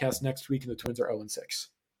this podcast next week and the Twins are 0-6.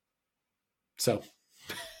 So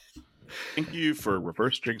thank you for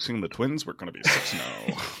reverse jinxing the Twins. We're going to be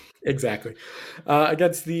 6-0. Exactly.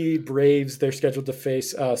 Against the Braves, they're scheduled to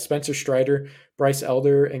face Spencer Strider, Bryce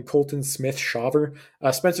Elder, and Colton Smith-Shawver.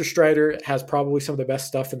 Spencer Strider has probably some of the best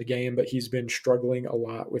stuff in the game, but he's been struggling a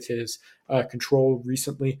lot with his control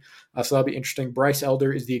recently. So that'll be interesting. Bryce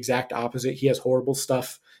Elder is the exact opposite. He has horrible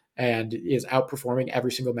stuff and is outperforming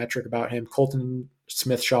every single metric about him. Colton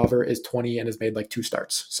Smith-Shawver is 20 and has made like 2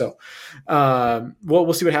 starts. So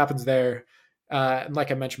we'll see what happens there. And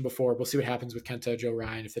like I mentioned before, we'll see what happens with Kenta, Joe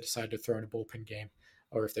Ryan, if they decide to throw in a bullpen game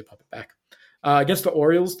or if they pump it back. Against the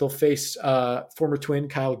Orioles, they'll face former Twin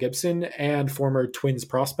Kyle Gibson and former Twins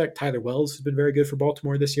prospect Tyler Wells, who's been very good for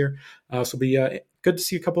Baltimore this year. So it'll be good to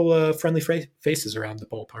see a couple of friendly faces around the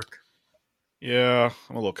ballpark. Yeah,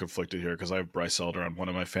 I'm a little conflicted here because I have Bryce Elder on one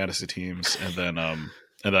of my fantasy teams, and then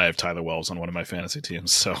I have Tyler Wells on one of my fantasy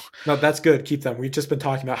teams. So no, that's good. Keep them. We've just been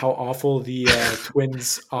talking about how awful the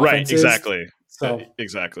Twins offense right, exactly. is. So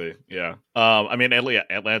exactly, yeah. I mean,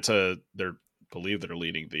 Atlanta, they're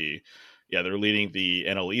leading the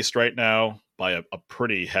NL East right now by a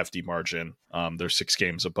pretty hefty margin. They're 6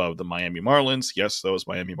 games above the Miami Marlins. Yes, those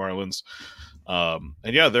Miami Marlins. And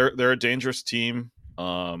yeah, they're a dangerous team.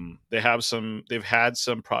 They've had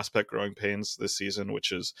some prospect growing pains this season,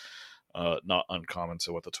 which is not uncommon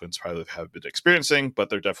to what the Twins probably have been experiencing, but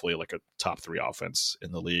they're definitely like a top 3 offense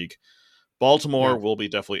in the league. Baltimore will be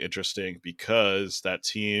definitely interesting because that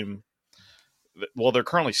team, well, they're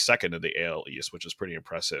currently second in the AL East, which is pretty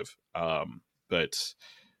impressive. But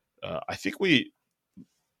I think we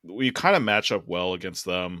kind of match up well against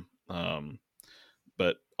them.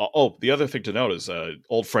 But the other thing to note is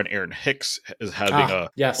old friend Aaron Hicks is having a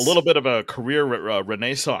little bit of a career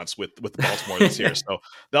renaissance with Baltimore this year. So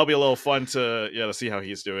that'll be a little fun to see how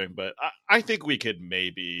he's doing. But I think we could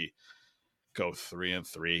maybe go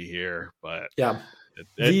 3-3 here. But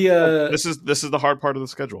this is the hard part of the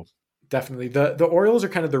schedule. Definitely. The Orioles are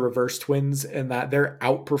kind of the reverse Twins in that the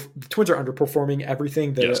Twins are underperforming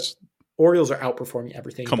everything. The Orioles are outperforming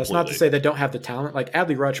everything. Completely. That's not to say they don't have the talent. Like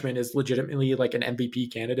Adley Rutschman is legitimately like an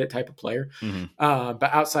MVP candidate type of player. Mm-hmm.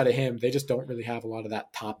 But outside of him, they just don't really have a lot of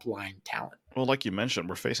that top line talent. Well, like you mentioned,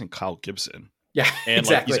 we're facing Kyle Gibson. Yeah, and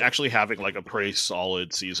exactly. He's actually having like a pretty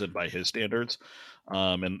solid season by his standards.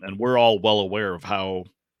 And we're all well aware of how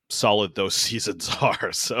solid those seasons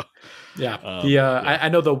are. So yeah, I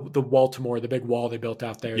know the Baltimore, the big wall they built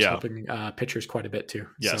out there is helping pitchers quite a bit too.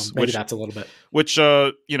 Yes, so maybe that's a little bit. Which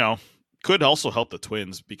could also help the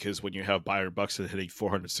Twins because when you have Byron Buxton hitting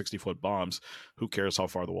 460-foot bombs, who cares how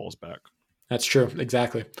far the wall is back? That's true.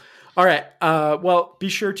 Exactly. All right. Well, be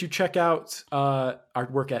sure to check out our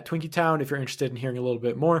work at Twinkie Town if you're interested in hearing a little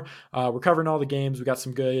bit more. We're covering all the games. We got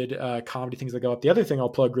some good comedy things that go up. The other thing I'll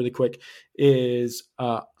plug really quick is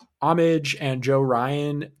Homage and Joe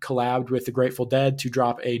Ryan collabed with the Grateful Dead to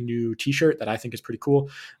drop a new t-shirt that I think is pretty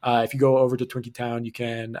cool. If you go over to Twinkie Town, you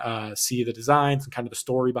can see the designs and kind of the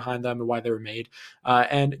story behind them and why they were made,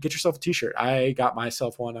 and get yourself a t-shirt. I got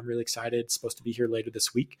myself one. I'm really excited. It's supposed to be here later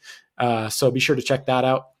this week. So be sure to check that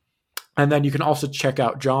out. And then you can also check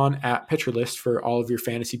out John at Pitcher List for all of your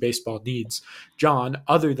fantasy baseball needs. John,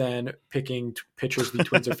 other than picking pitchers the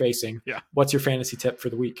Twins are facing, what's your fantasy tip for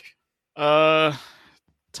the week?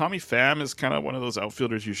 Tommy Pham is kind of one of those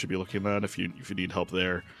outfielders you should be looking at if you need help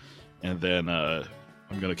there. And then I'm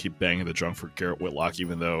going to keep banging the drum for Garrett Whitlock,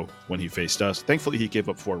 even though when he faced us, thankfully he gave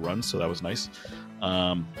up 4 runs, so that was nice.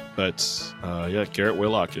 But Garrett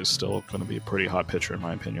Whitlock is still going to be a pretty hot pitcher in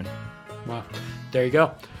my opinion. Wow. There you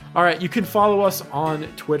go. All right, you can follow us on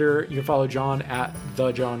Twitter. You can follow John at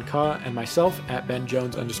 @TheJohnCa and myself at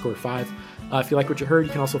BenJones_5. If you like what you heard,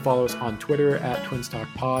 you can also follow us on Twitter at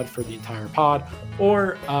TwinstalkPod for the entire pod,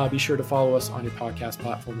 or be sure to follow us on your podcast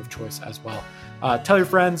platform of choice as well. Tell your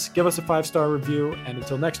friends, give us a 5-star review, and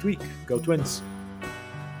until next week, go Twins.